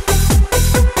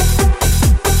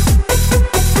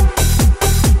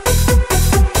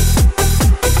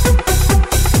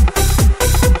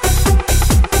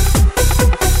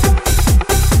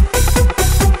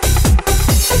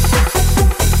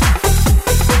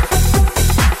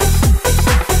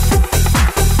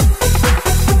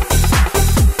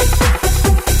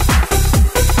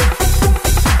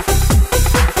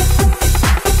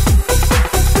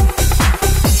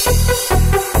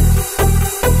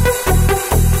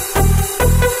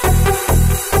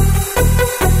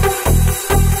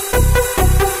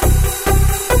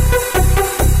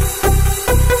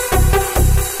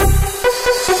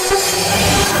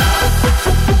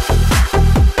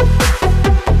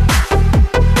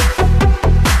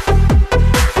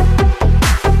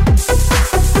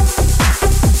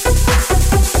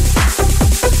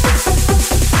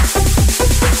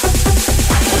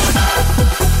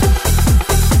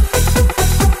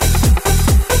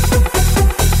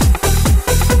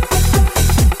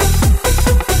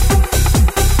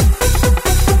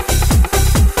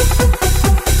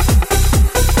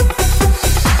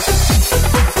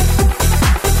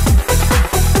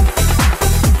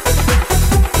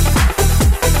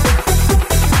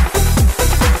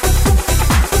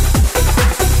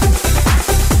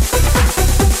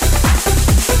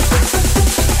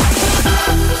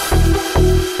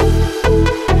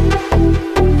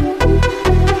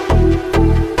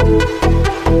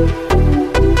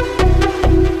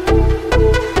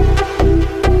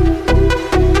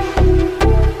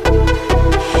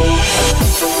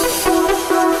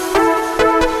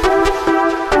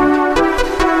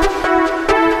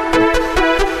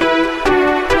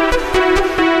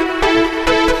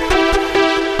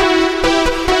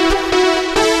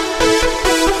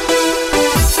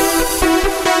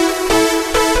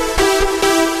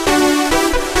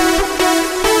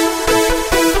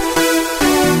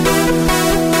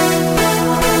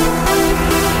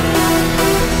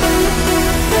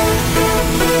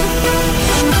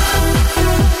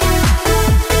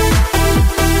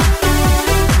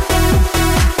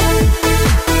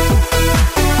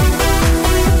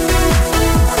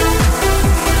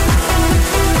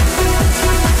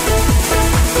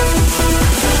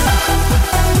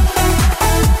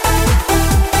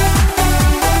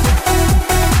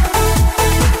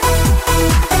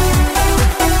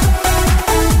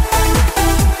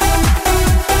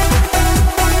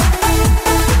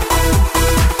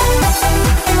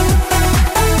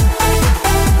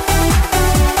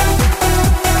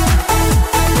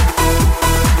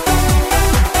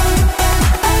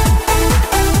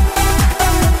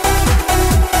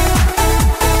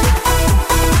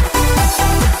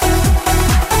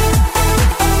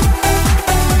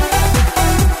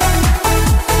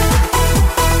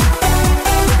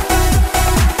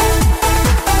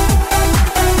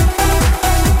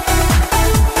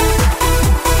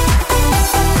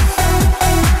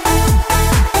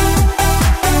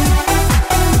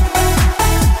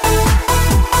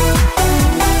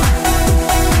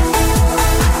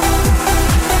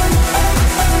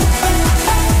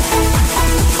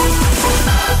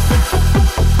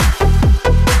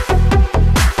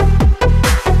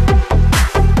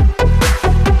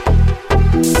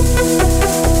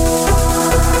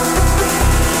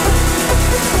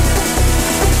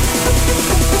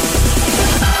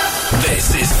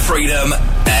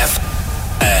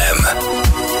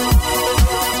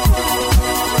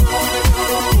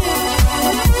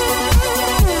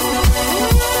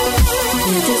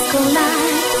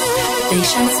 They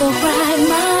shine so bright,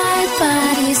 my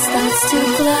body starts to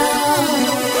glow.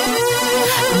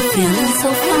 I'm feeling so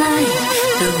fine,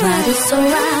 the vibe is so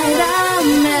right, I'm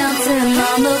melting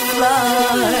on the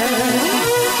floor.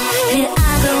 Here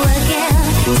I go again,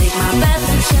 take my bath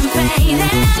in champagne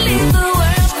and leave the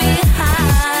world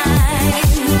behind.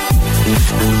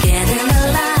 I'm getting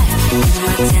alive, get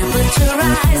my temperature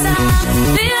rise, I'm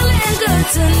feeling good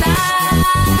tonight.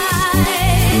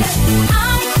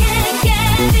 I can't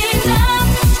get enough,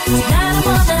 tonight I'm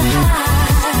on the high.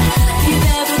 Leave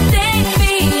everything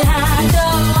behind, no,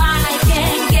 I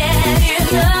can't get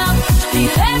enough.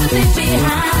 Leave everything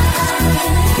behind.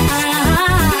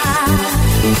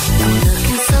 I'm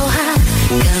looking so hot,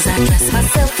 'cause I dress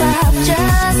myself up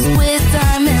just with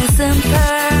diamonds and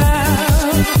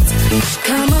pearls.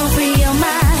 Come on, free your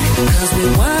mind, 'cause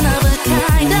we're one of a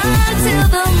kind until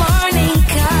the morning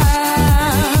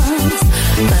comes.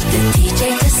 But the DJ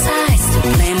decides to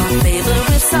play my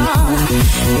favorite song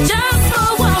just for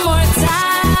one more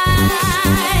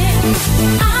time.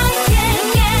 I can't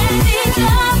get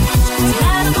enough,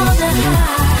 tonight I'm on the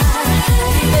high.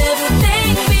 Leave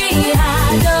everything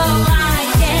behind, no, I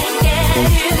can't get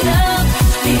enough.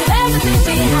 Leave everything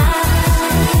behind.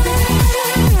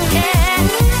 Yeah,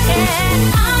 yeah,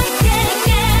 I can't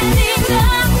get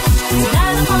enough,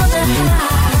 tonight I'm on the high.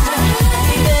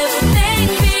 Leave everything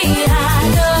behind,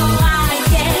 no, I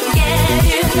can't get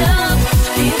enough.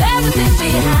 Leave everything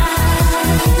behind.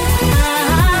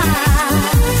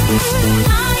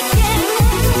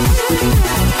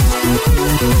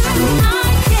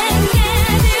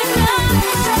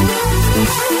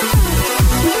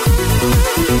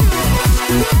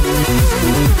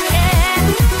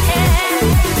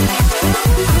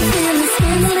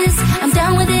 I'm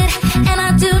down with it, and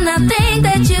I do not think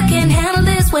that you can handle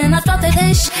this. When I drop the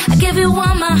dish, I give you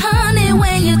all my honey.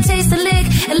 When you taste the lick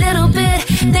a little bit,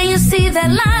 then you see that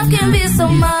life can be so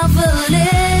marvelous.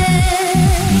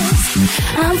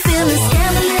 I'm feeling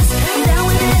scandalous, I'm down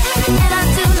with it, and I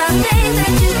do not think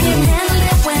that you can handle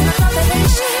it. When I drop the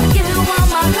dish, I give you all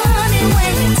my honey.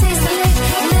 When you taste the lick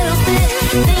a little bit,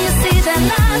 then you see that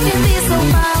life can be so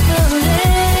marvelous.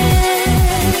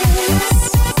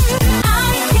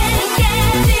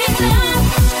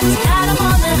 Tonight I'm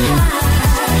on the high.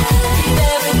 Leave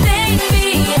everything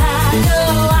behind, no,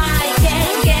 I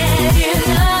can't get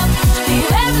enough.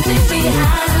 Leave everything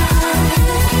behind.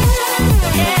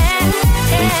 Yeah,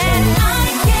 yeah, I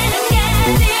can't get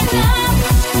enough.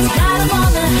 Tonight I'm on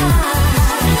the high.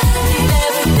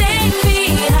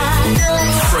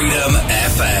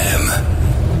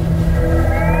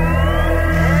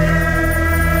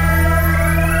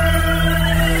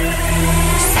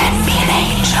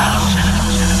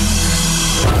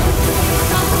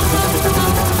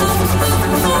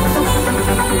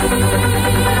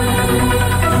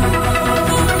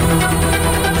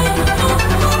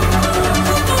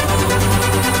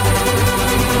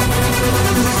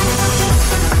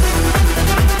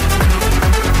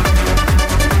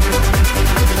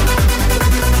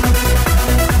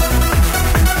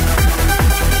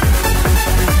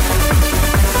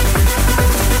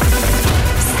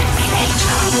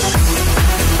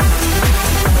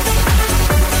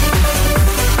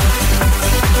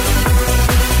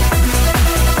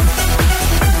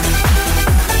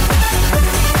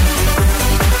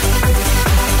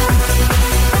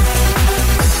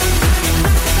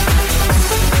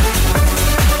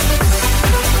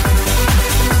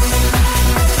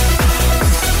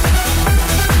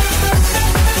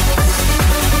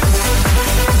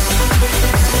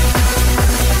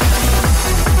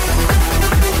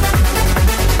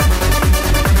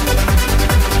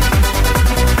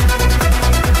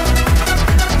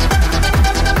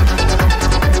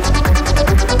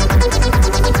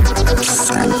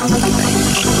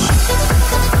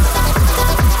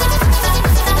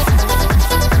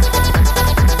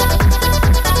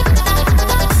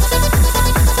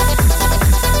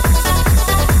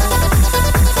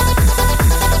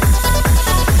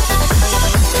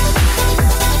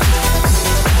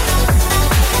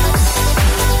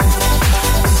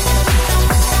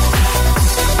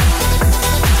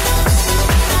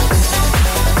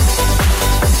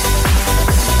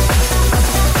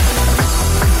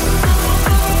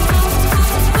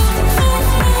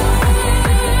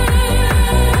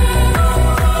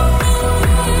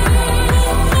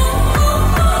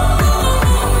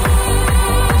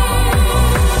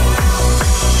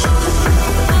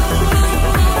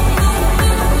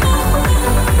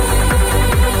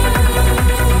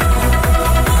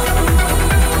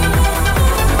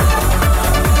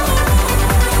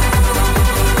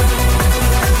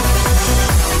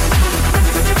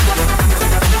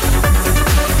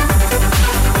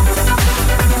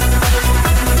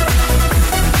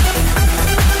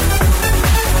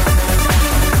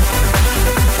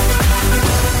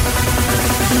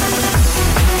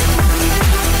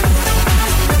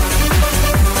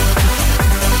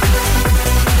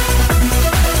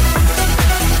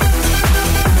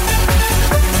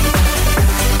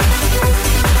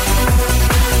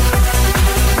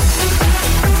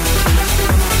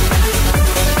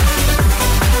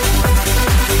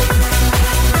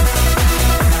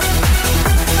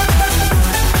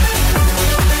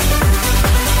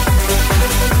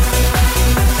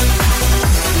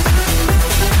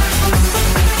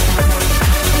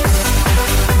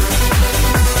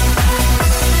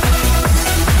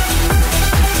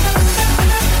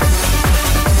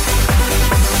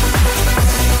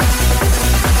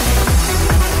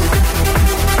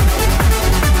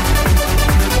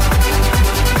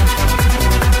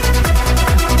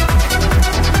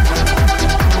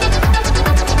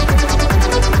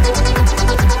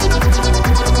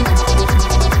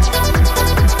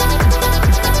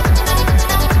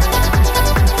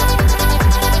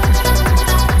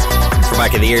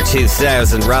 back in the year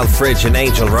 2000. Ralph Fridge and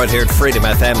Angel right here at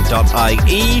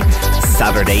freedomfm.ie.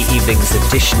 Saturday evening's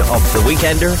edition of The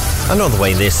Weekender. And on the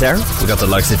way in this hour, we got the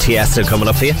likes of Tiesto coming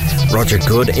up for you. Roger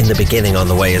Good in the beginning on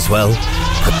the way as well.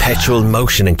 Perpetual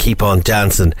Motion and Keep On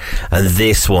Dancing. And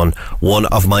this one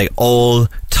of my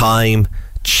all-time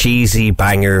cheesy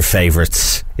banger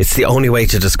favourites. It's the only way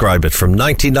to describe it. From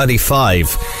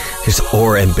 1995, here's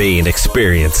R&B and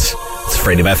Experience. It's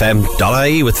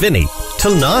freedomfm.ie with Vinny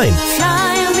till 9.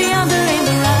 Fly on the other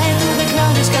rainbow ride through the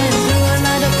cloudy sky and through a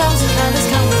night of thousand colors,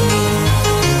 come with me.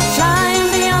 Fly on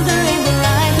the other rainbow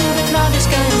ride through the cloudy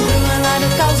sky and through a night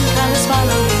of thousand colors,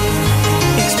 follow me.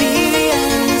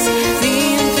 Experience the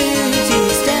infinity,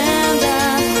 stand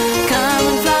up, come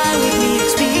and fly with me.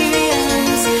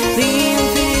 Experience the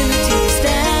infinity,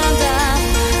 stand up,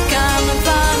 come and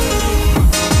fly with me.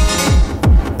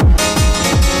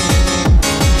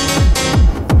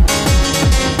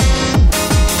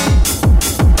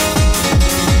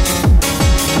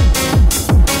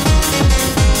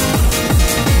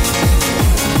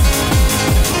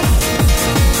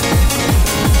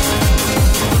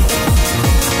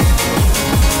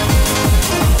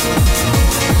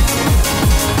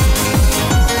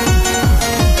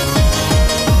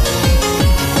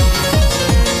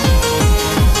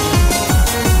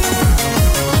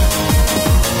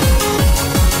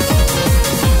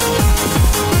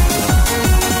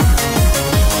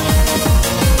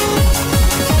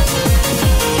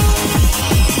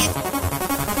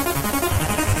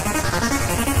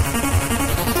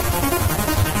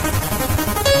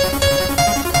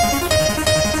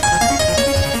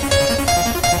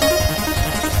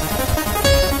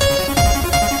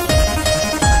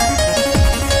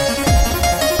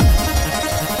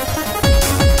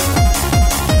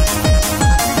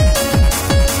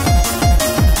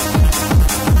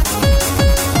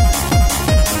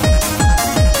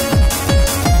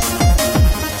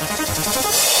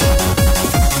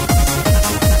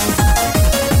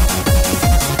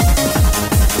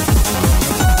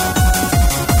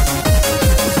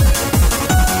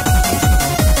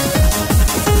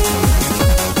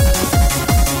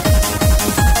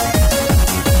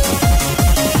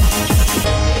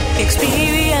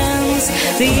 Experience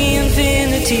the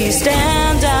infinity,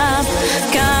 stand up,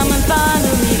 come and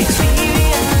follow me.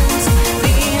 Experience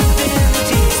the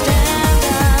infinity, stand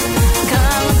up,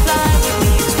 come and fly with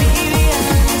me.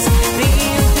 Experience the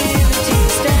infinity,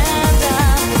 stand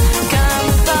up, come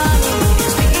and follow me.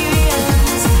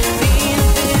 Experience the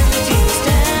infinity,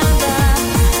 stand up,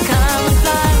 come and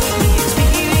fly with me.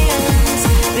 Experience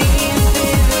the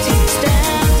infinity,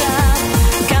 stand up,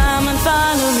 come and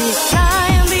follow me. Fly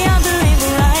on the other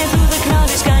rainbow ride through the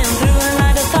cloudy sky and through a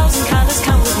light of thousand colors,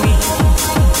 come with me.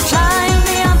 Fly on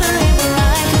the other rainbow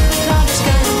ride through the cloudy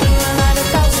sky and through a light of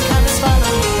thousand colors,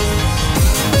 follow me.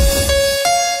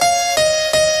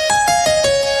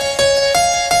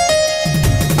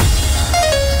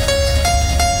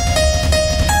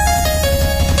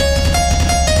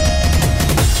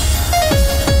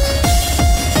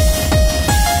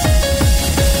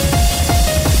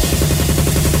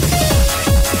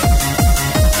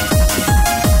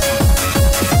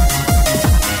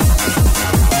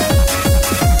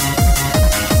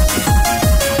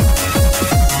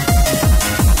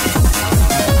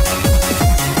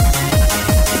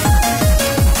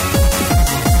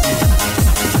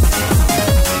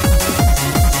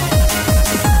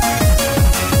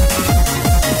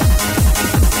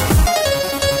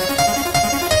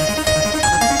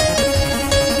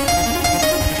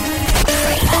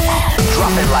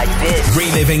 Drop it like this.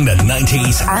 Reliving the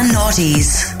 90s and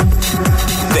noughties.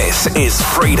 This is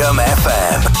Freedom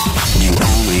FM. You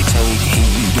only take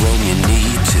heed when you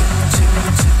need to.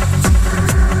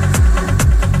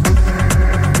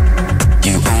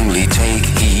 You only take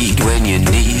heed when you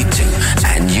need to,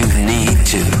 and you need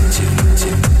to.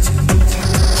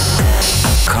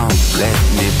 Come, let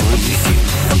me breathe you.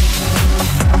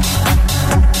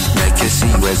 Make you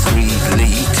see where three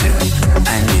lead to,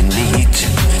 and you need to.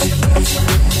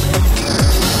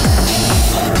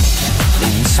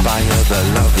 Inspire the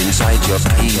love inside your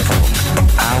people,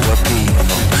 our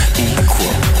people,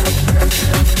 equal.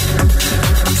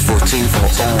 Footing for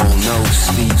all, no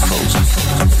steeples,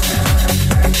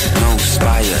 no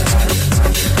spires,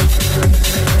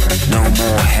 no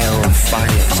more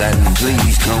hellfires, and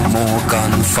please no more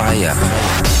gunfire.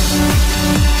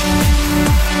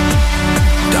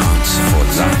 Dance for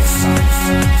life,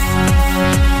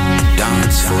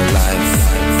 dance for life.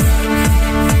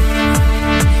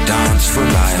 Dance for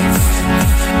life.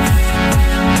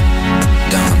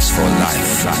 Dance for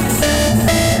life.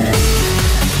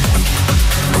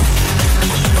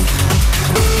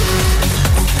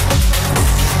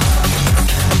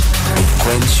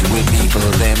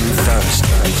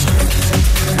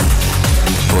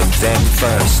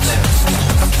 first.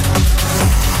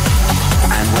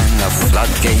 And when the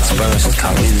floodgates burst,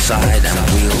 come inside and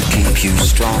we'll keep you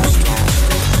strong.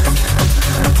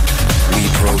 We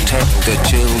protect the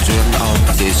children of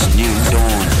this new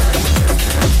dawn.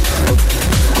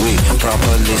 We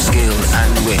properly skilled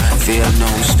and we fear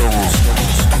no storm.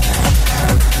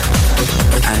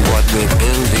 And what we're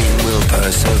building will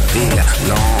persevere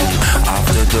long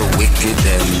after the wicked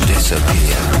them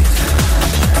disappear.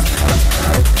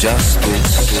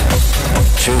 Justice,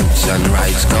 truths and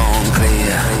rights gone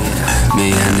clear.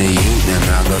 Me and the youth them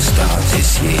are gonna start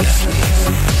this year.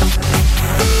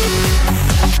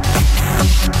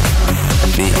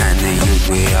 Me and the youth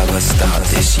we are gonna start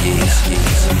this year.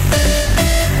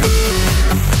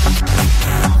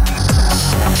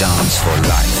 Dance for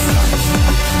life.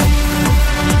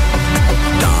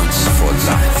 Dance for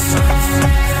life.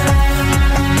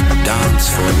 Dance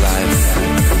for life.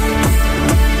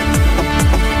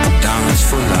 Dance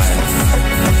for life.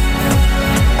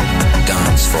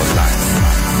 Dance for life.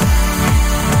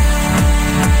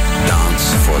 Dance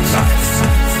for life.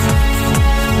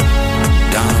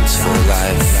 Dance for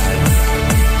life.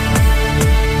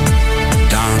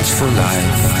 Dance for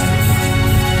life.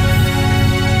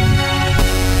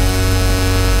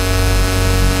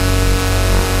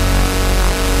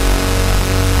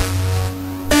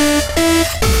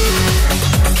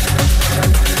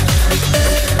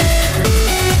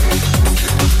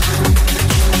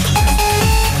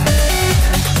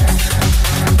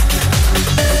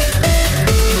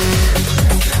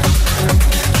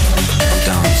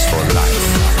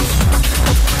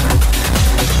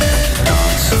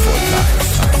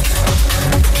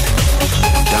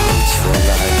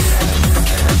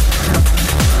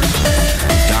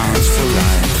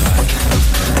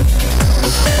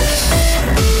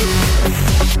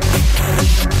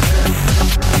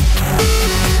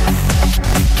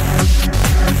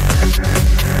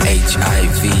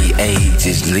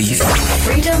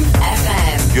 Freedom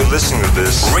FM. You're listening to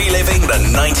this. Reliving the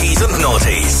 90s and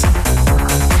noughties.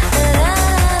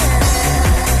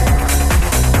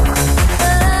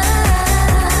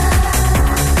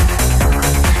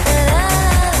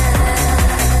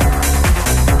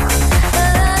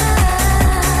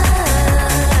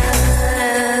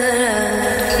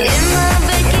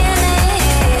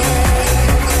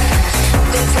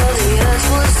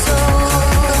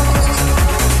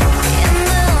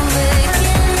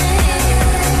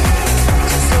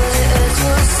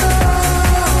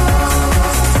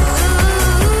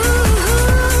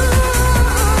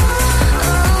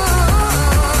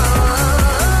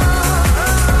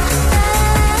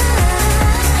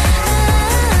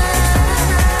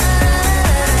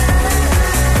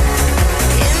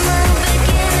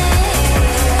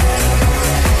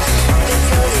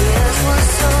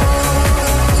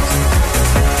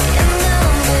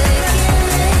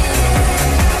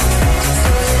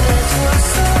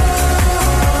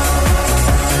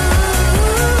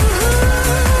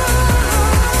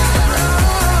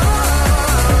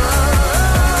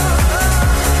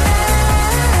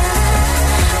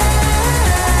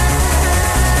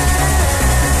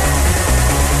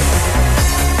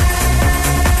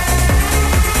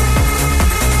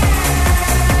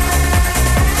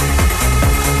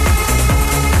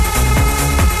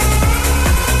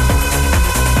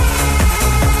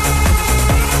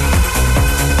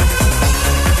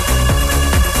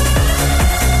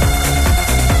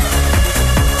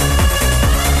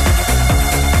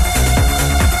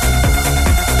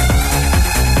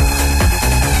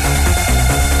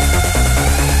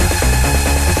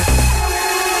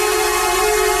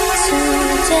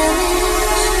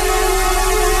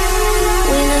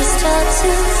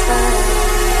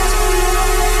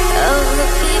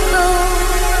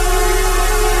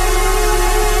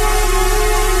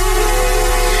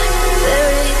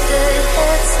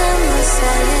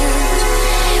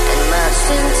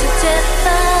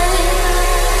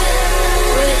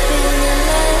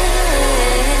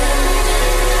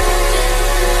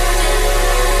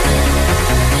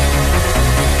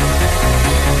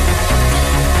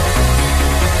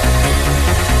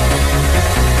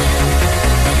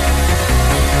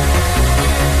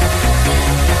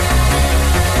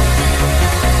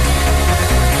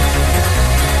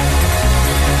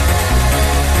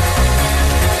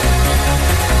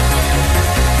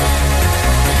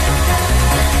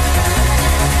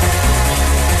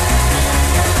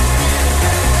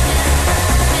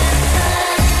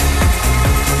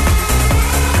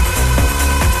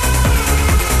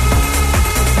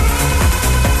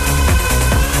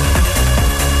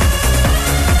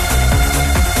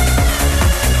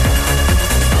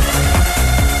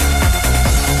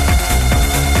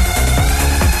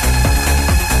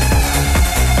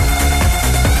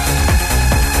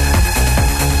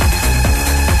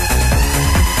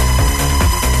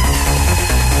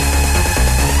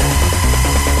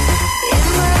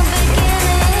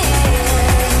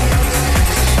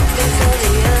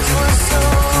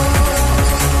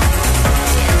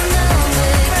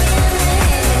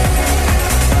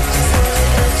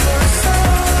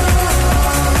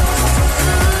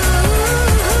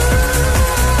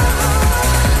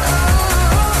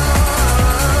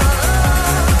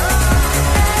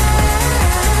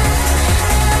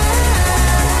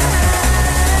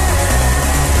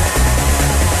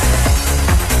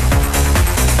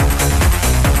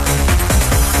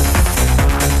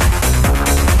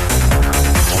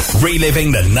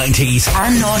 Reliving the 90s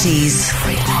and noughties.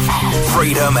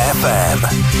 Freedom FM.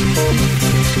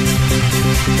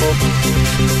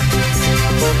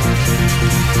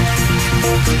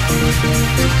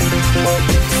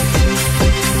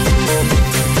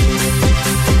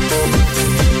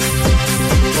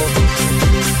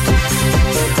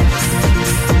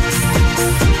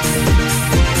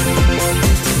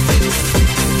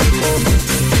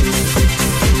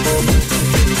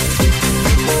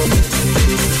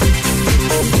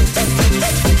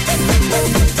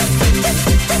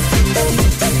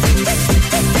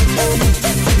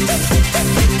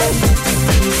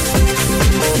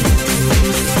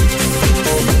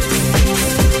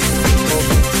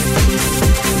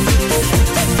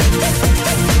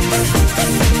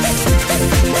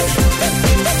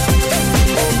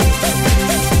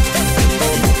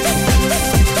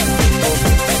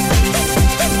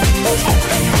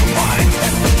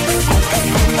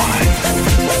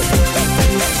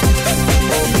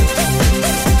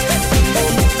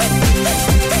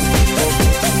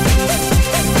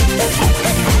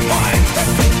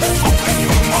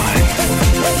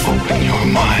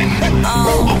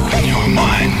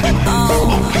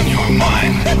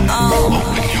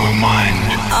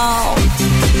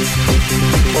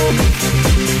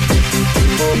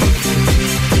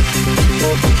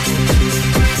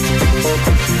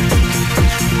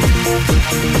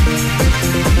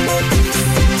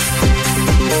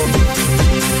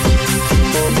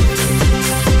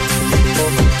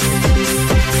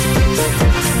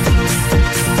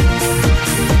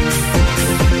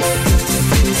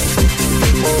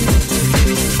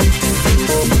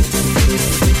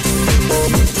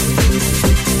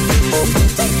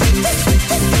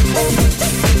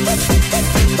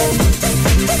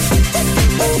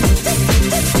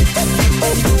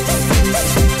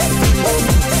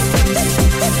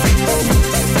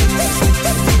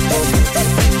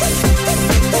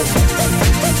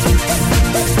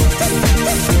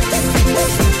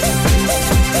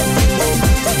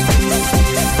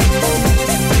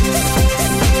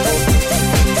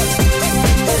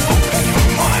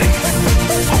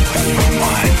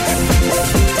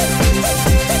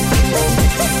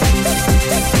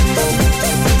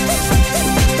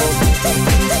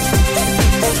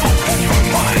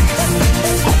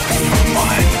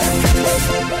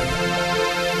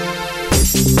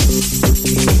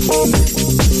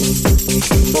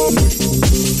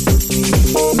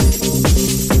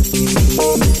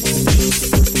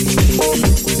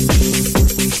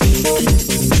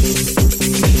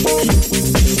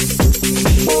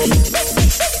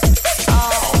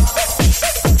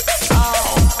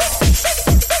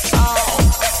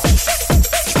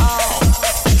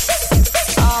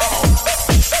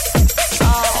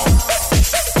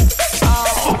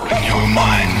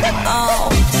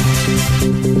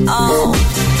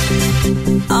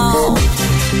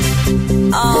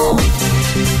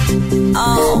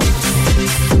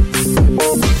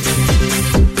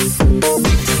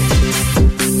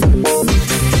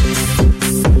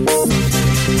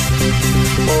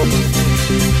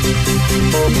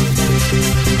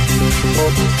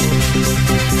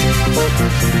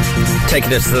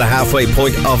 Taking us to the halfway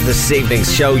point of this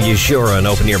evening's show, you sure, and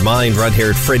open your mind right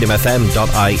here at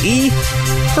freedomfm.ie.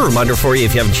 A reminder for you,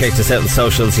 if you haven't checked us out on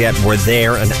socials yet, we're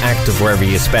there and active wherever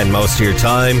you spend most of your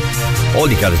time. All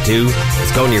you got to do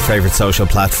is go on your favourite social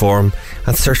platform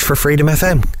and search for Freedom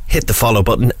FM. Hit the follow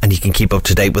button and you can keep up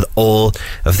to date with all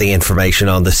of the information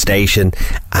on the station,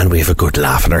 and we have a good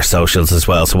laugh on our socials as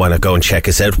well, so why not go and check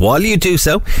us out. While you do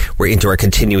so, we're into our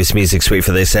continuous music suite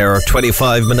for this hour.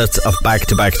 25 minutes of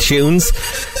back-to-back tunes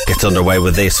gets underway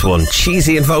with this one,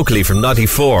 cheesy and vocally from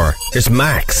 94. Here's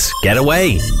Max, Get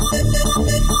Away.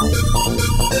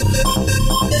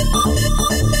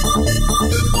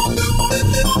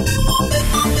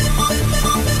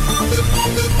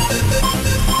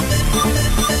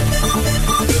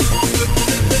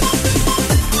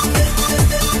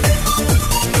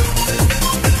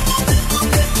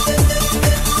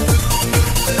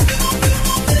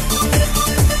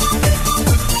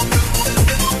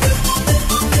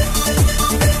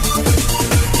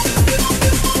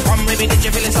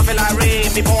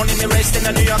 Me born in me raised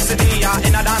in New York City,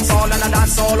 in a dance hall and a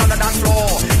dance hall on the dance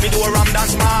floor. Me do a rum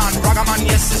dance man, ragaman,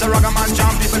 yes, it's a ragaman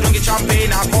jump. People don't get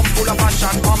champagne, I come full of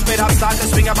passion. Pump it up, start to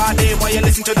swing a body. While you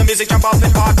listen to the music, jump up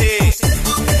and party.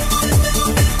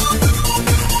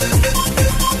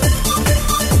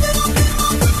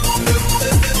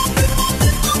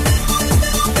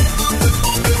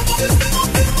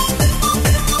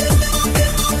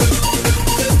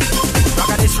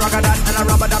 Ragga that and a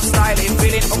rubber dub styling.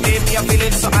 Feeling okay, me a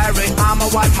feeling so irate. I'm a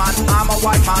wild man, I'm a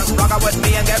white man. Ragga with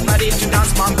me and get ready to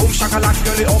dance, man. Boom shakalak,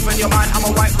 girl, you open your mind. I'm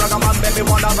a white ragga man, baby,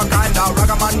 one of a kind.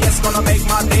 Ragga man, yes, gonna make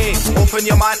my day. Open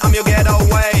your mind, I'm your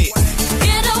getaway.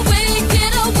 Get away,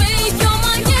 you're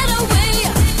my getaway.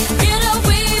 Get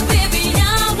away, baby,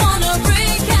 I wanna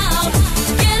break out.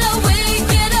 Get away,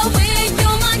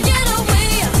 you're my getaway.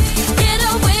 Get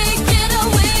away, get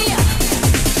away.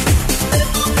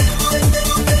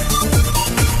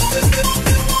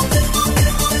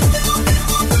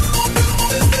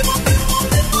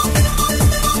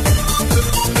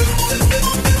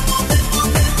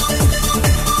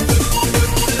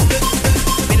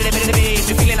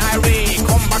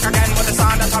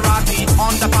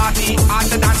 On the party, at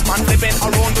the dance man, flipping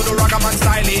around to the ragga man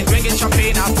styling, drinking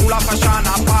champagne, full of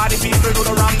Ashana, party people do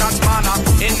the rum dance mana.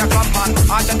 In the club man,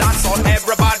 at the dance hall,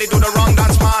 everybody do the rum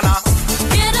dance mana.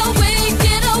 Get away,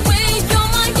 you're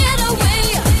my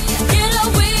getaway. Get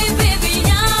away, baby,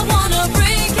 I wanna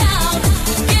break out.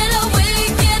 Get away,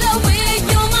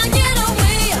 you're my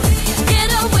getaway.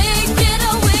 Get away, get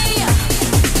away.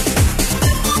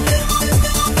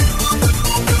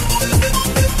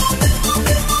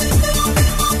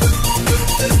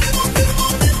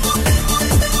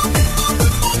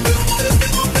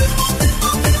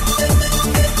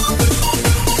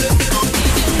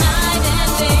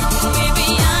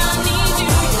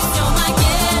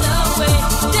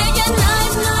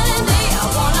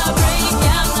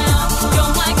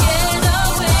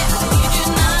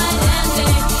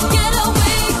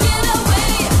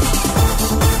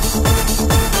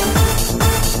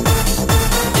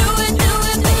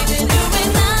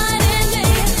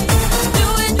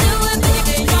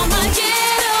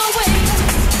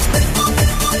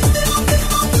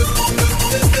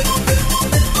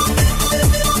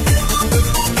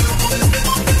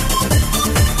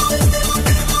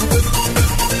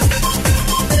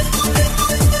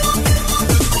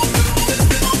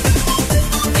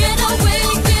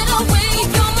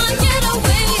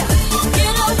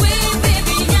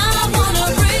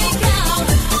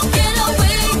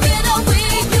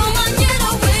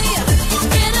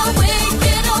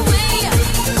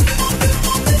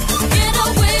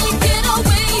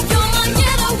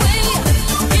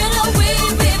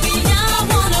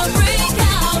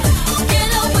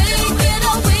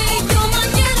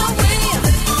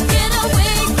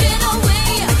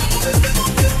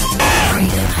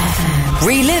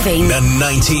 Reliving the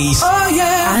 90s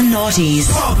and noughties.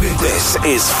 This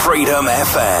is Freedom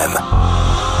FM.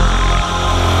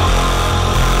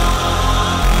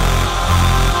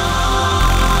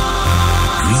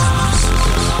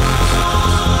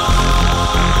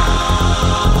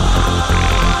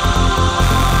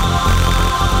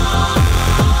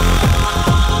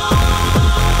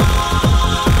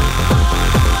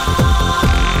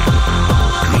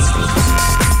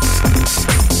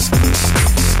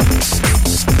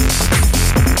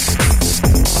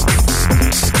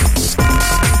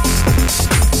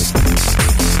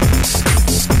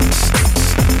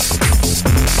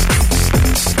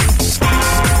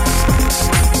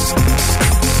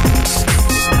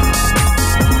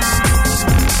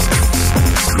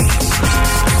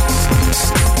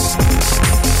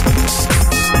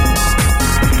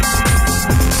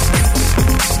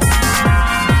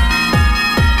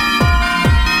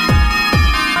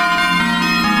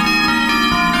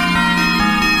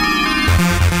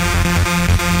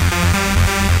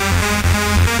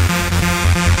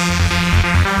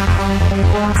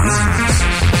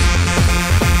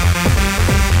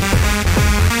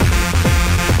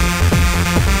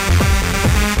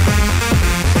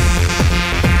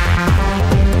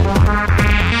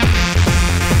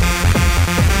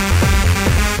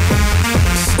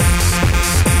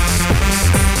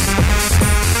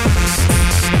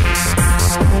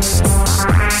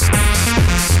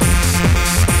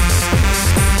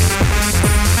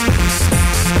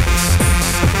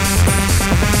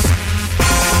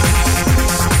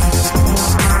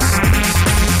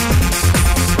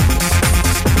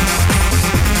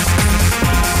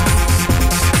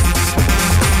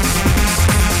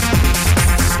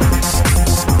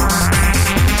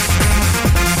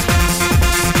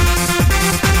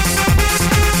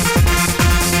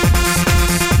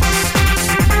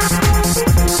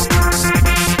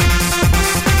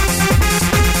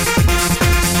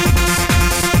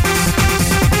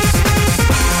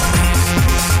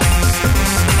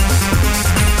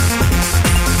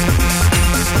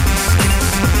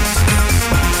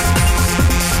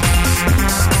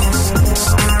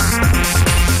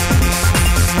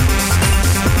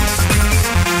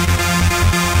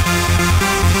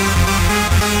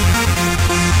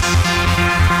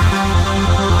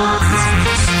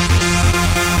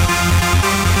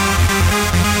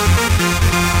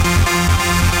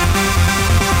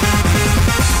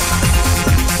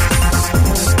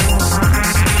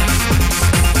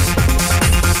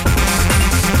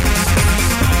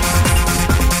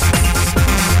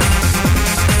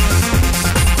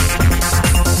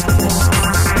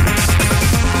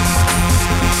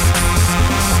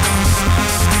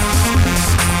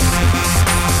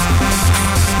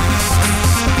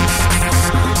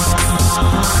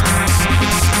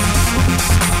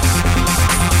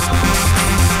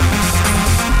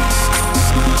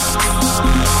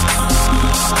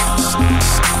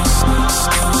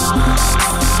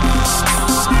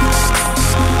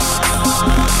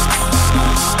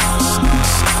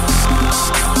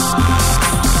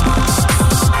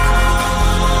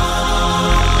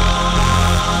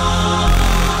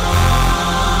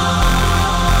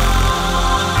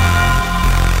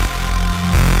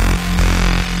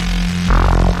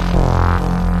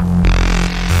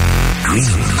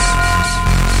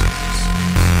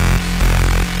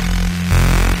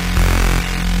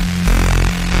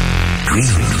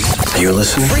 You're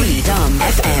listening? Freedom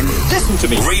FM. Listen to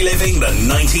me. Reliving the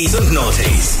 90s and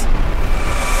noughties.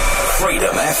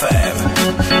 Freedom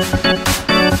FM.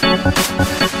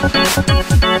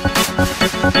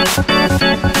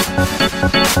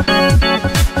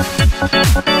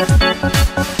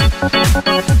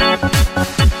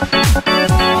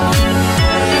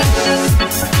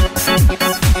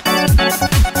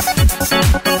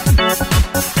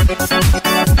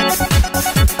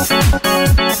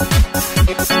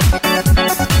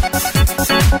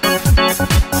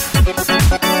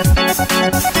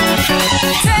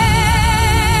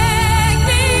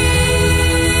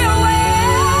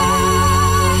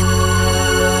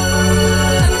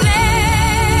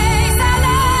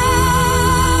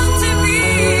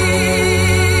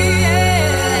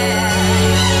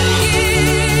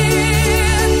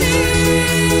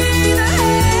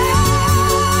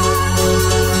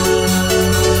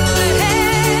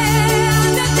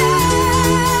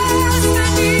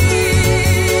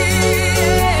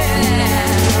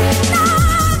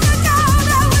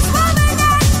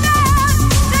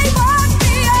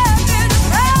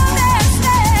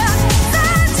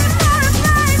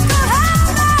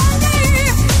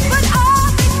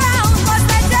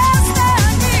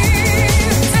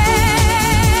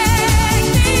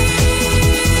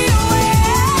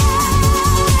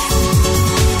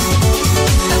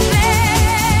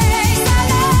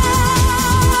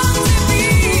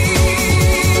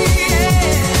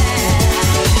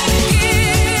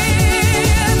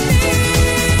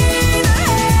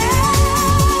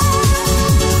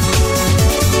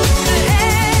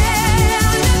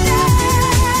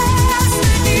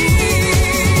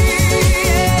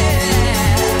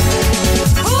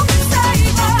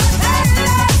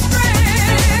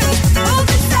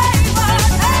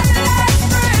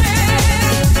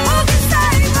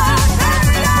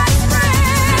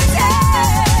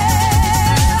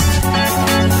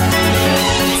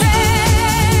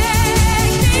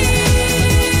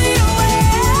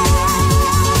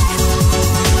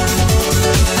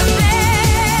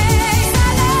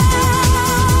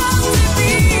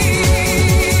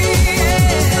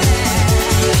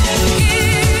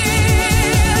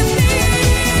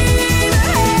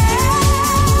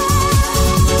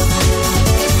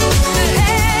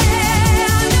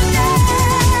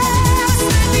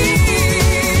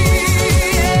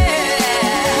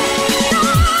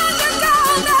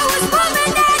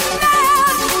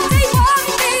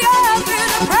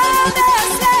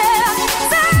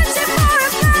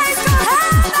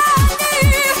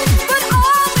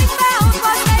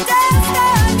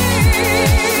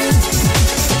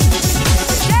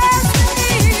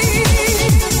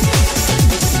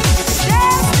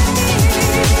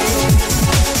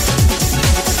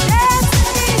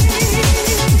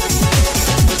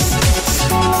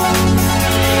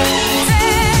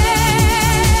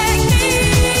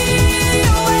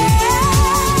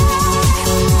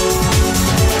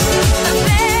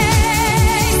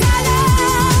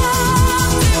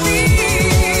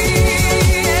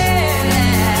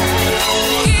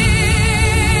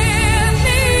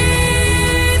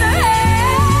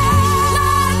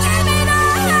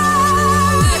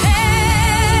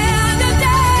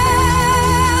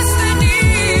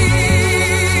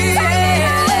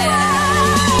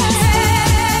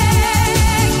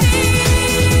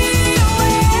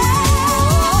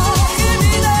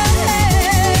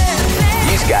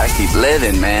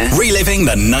 Living, man. Reliving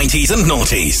the 90s and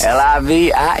noughties.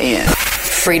 Livin.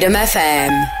 Freedom FM.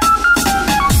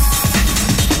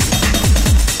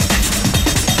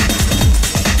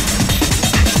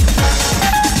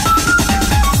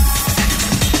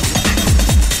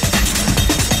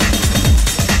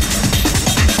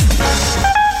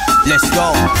 Let's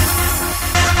go.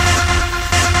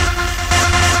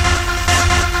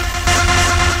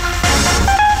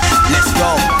 Let's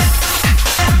go.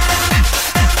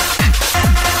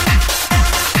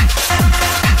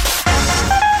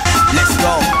 Let's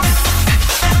go.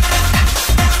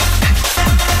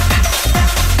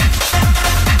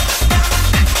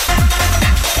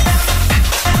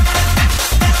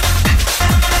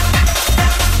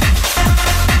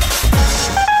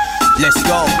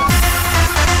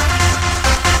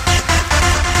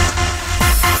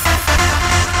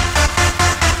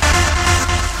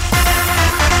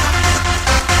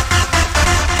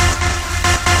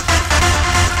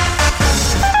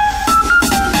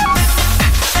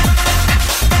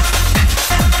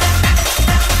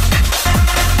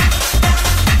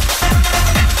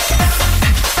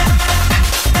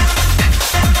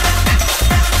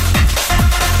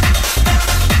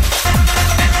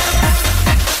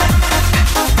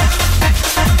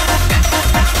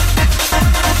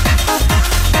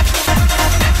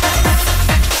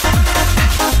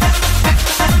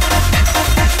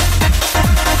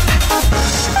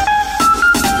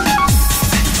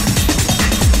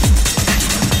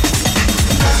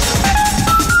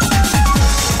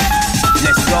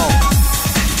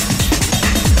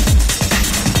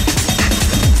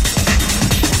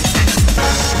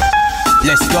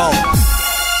 Let's go.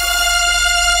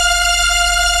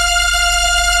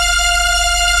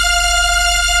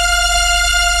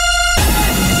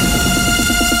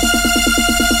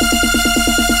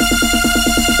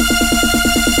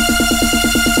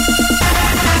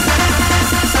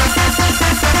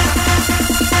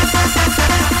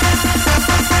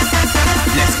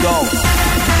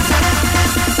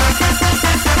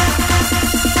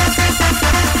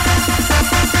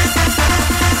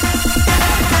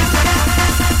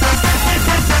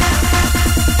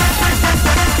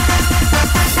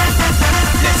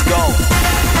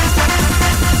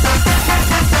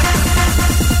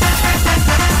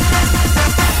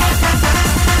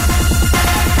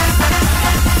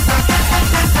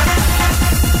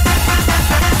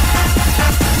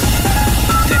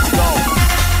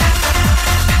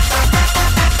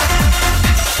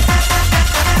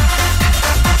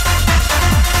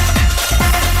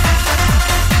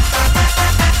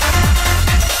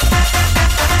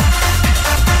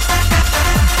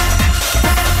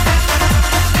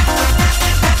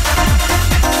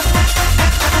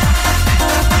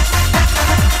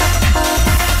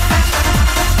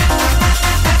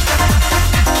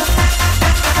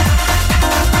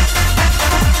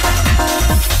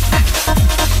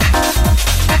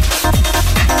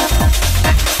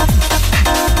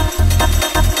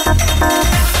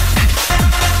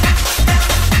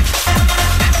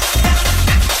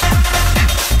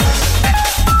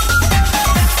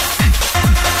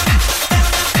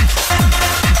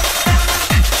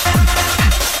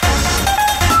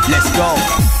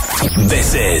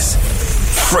 This is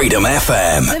Freedom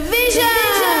FM. The Vision.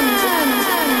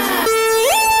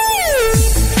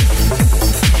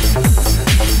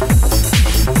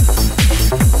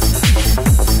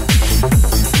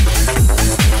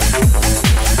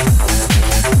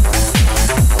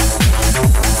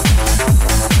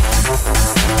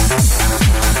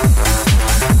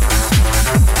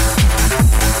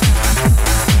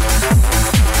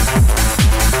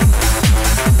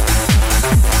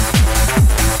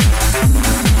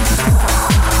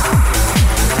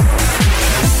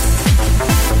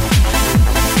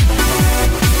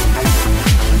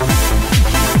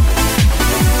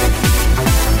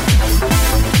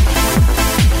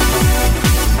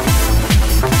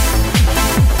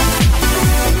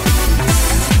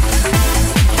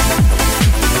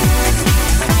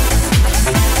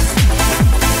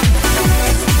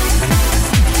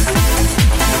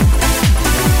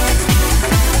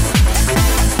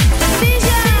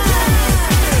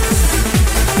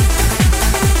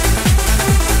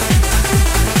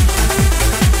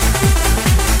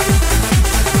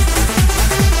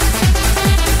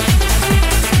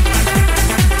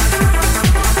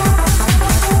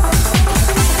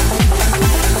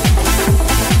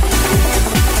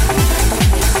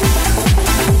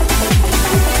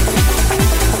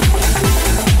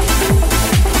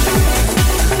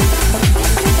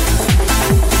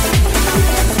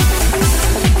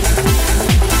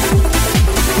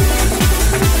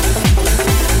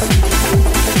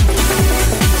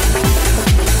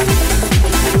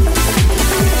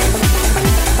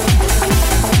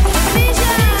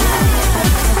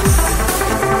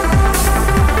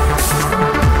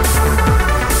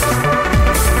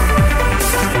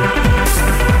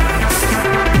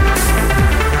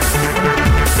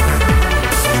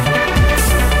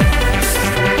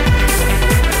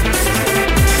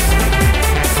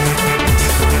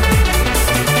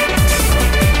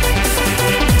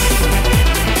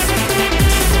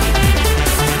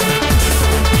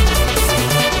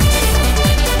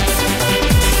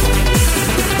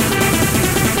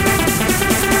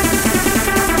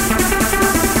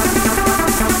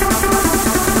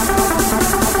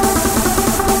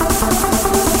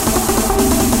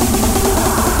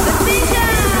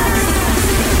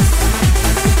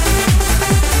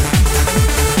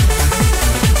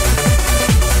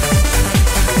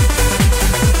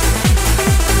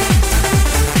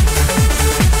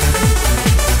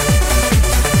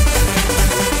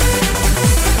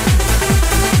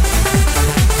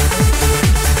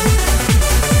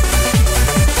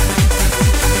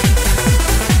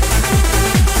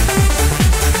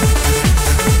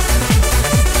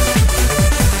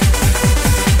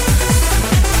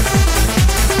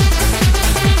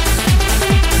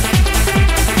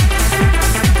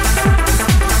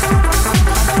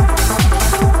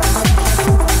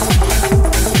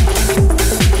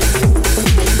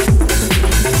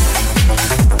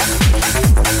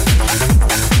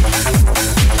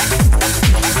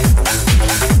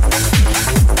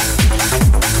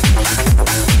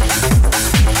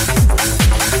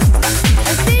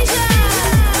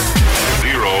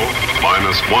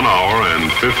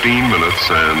 15 minutes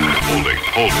and holding.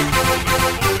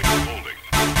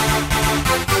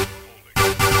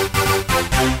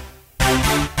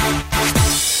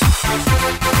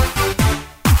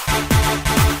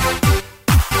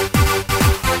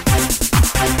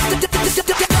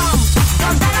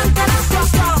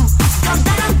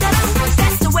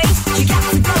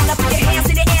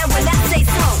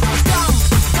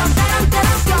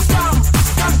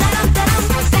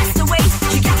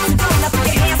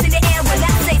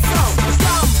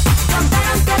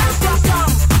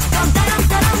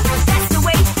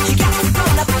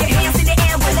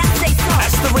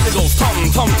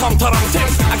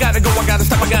 I gotta go, I gotta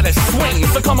step, I gotta swing.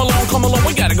 So come along,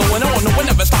 we gotta go on. No, we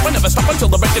never stop until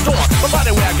the break of dawn. But by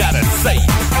the way, I gotta say,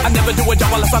 I never do a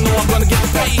job unless I know I'm gonna get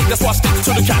paid. That's why I stick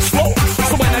to the cash flow.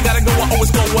 So when I gotta go, I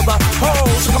always go with a hoe.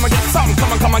 So come and get some,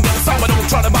 come and get some. But don't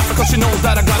try to buy because you know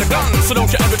that I got a gun. So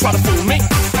don't you ever try to fool me.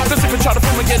 Cause if you try to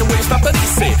fool me, get away, it's not that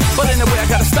easy. But anyway, I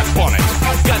gotta step on it.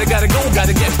 Gotta go,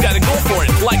 gotta go for it.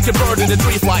 Like a bird in a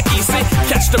tree, fly easy.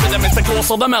 Catch the rhythm, it's the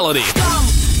course of the melody.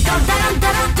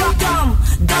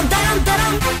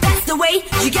 That's the way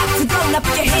you got to go. Now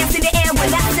put your hands in the air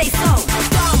when I say so.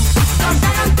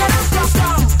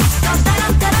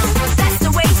 That's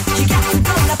the way you got to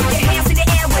go. Now put your hands in the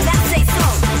air when I say so.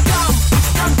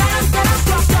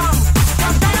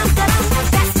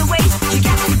 That's the way you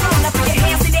got to go. Now put your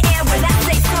hands in the air when I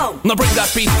say so. Now bring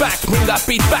that beat back.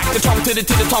 The tom to the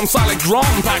tom solid drum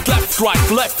pack. Left,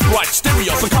 right,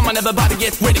 stereo. So come on everybody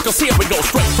get ready, cause here we go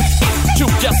straight into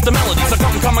just the melody. So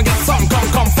come and get some,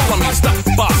 come follow me. Step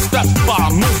by,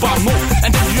 move.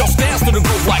 And then you just dance to the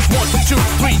groove like 1, 2,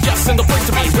 3, just in the place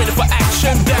to be. Ready for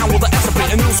action, down with the SOP.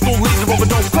 A new school leader of a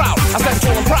dope crowd. I stand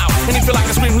tall and proud, and if you like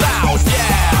to scream loud,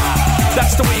 yeah.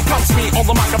 That's the way it comes to me on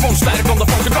the microphone, static on the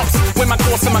funky drums. With my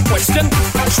course and my question,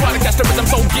 try to catch the rhythm,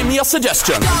 so give me a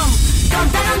suggestion.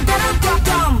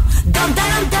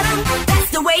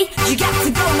 That's the way you got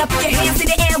to go. Now put your hands in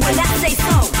the air when I say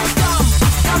so.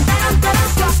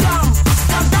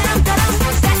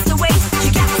 That's the way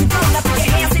you got to go. Now put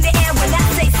your hands in the air when I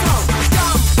say so.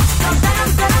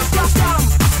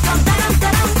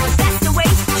 That's the way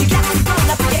you got to go.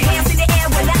 Now put your hands in the air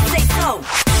when I say so.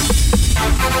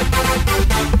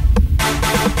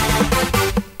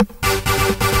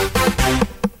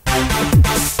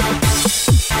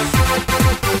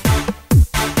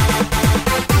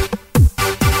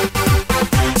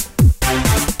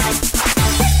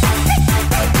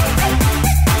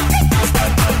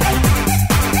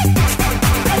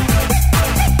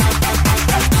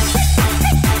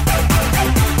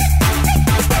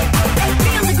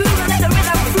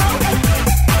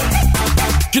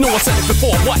 You know I said it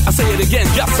before, what? I say it again.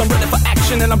 Yes, I'm ready for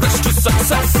action and I'm ready to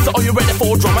success. So are you ready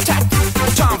for a drum attack?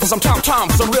 Time for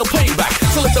some real payback.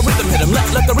 So let the rhythm hit him, let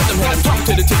the rhythm hit him. Tom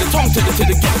to the,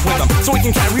 get with him. So we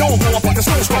can carry on, blow up like a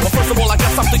snowstorm. But first of all, I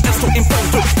got something else to inform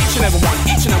to each and every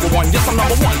one. Yes, I'm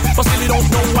number one, but still you don't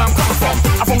know where I'm coming from.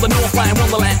 I'm from the Northland,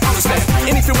 Wonderland, understand.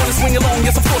 And if you wanna swing along,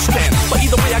 yes, of course you can. But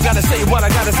either way, I gotta say what I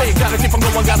gotta say. Gotta keep on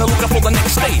going, gotta look up for the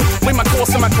next day. With my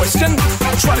course and my question,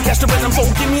 try to catch the rhythm, so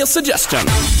give me a suggestion.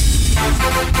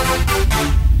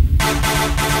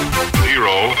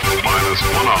 0 minus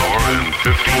 1 hour and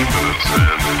 15 minutes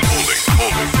and holding.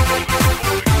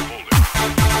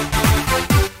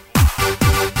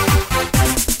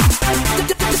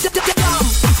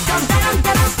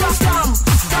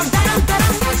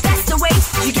 That's the way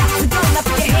you got to go. Now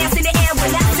put your hands in the air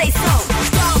when I say so.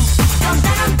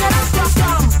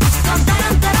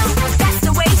 That's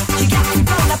the way you got to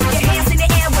go. Now put your hands in the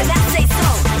air when I say so.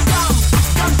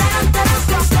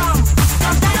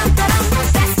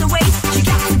 That's the way you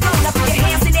got to go. Now put your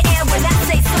hands in the air when I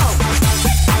say so.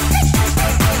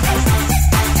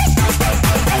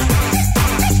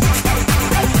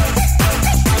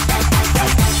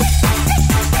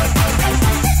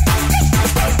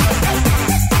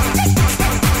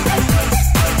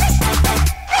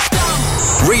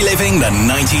 Reliving the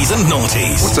 90s and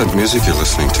noughties. What's that music you're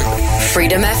listening to?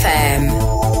 Freedom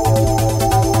FM.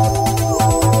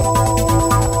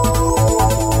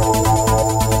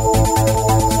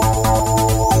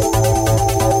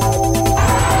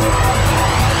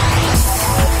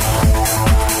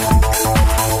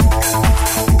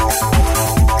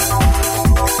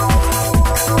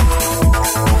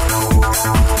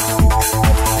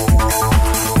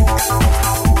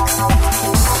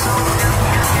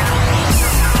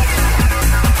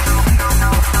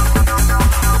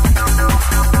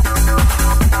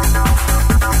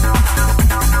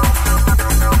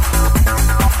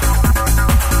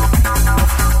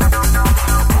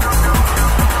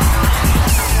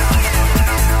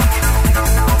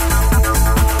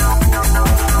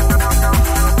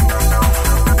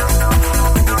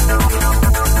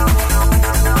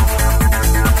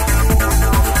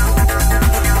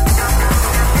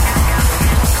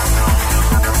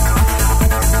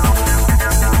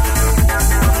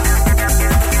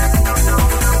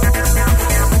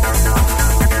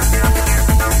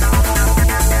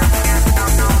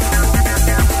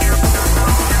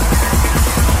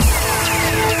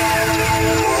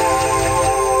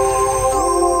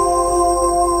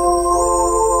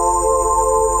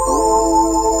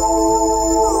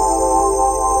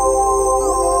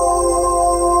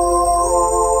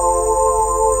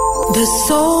 the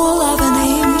soul of an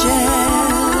angel,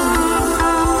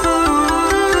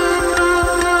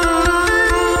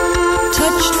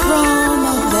 touched from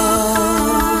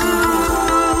above.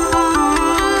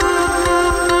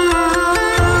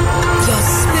 Your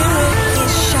spirit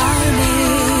is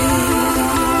shining,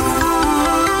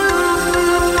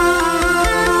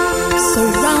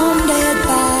 surrounded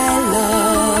by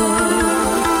love,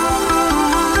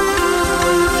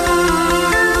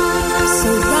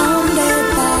 surrounded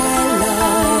by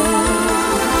love,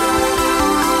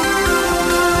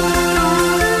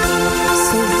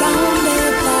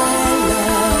 surrounded by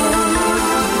love.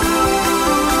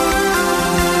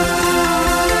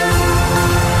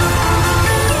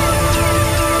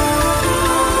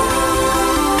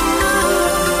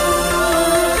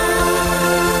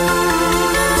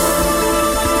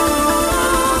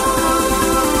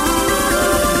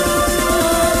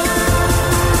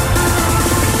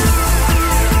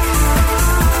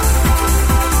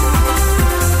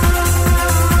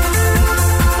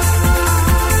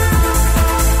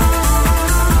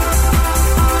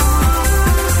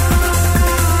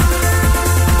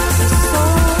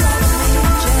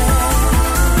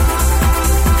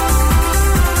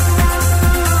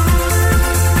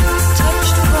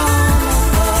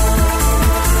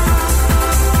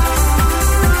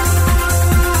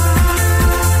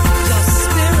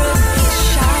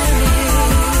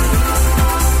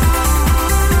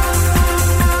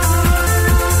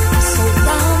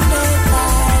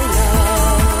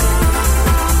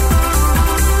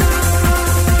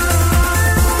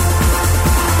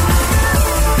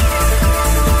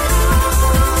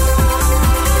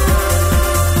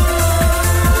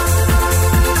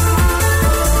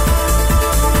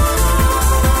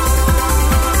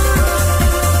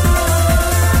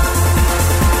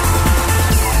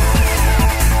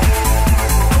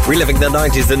 Reliving the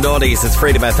 90s and noughties, it's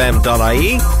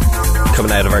freedomfm.ie.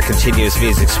 Coming out of our continuous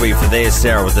music suite for this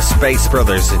there with the Space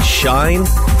Brothers and Shine.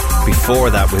 Before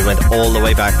that, we went all the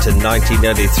way back to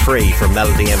 1993 for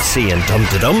Melody MC and Dum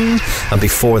Da Dum. And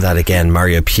before that again,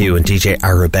 Mario Pugh and DJ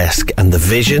Arabesque and The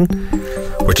Vision.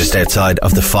 We're just outside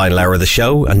of the final hour of the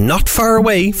show and not far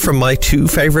away from my two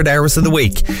favourite hours of the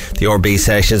week. The R&B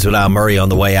sessions with Al Murray on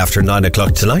the way after 9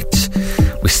 o'clock tonight.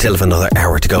 We still have another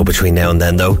hour to go between now and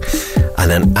then though.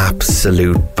 And an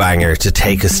absolute banger to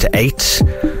take us to 8.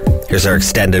 Here's our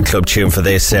extended club tune for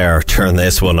this hour. Turn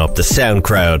this one up. The Sound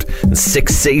Crowd and 6th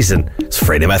Season. It's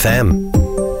Freedom FM.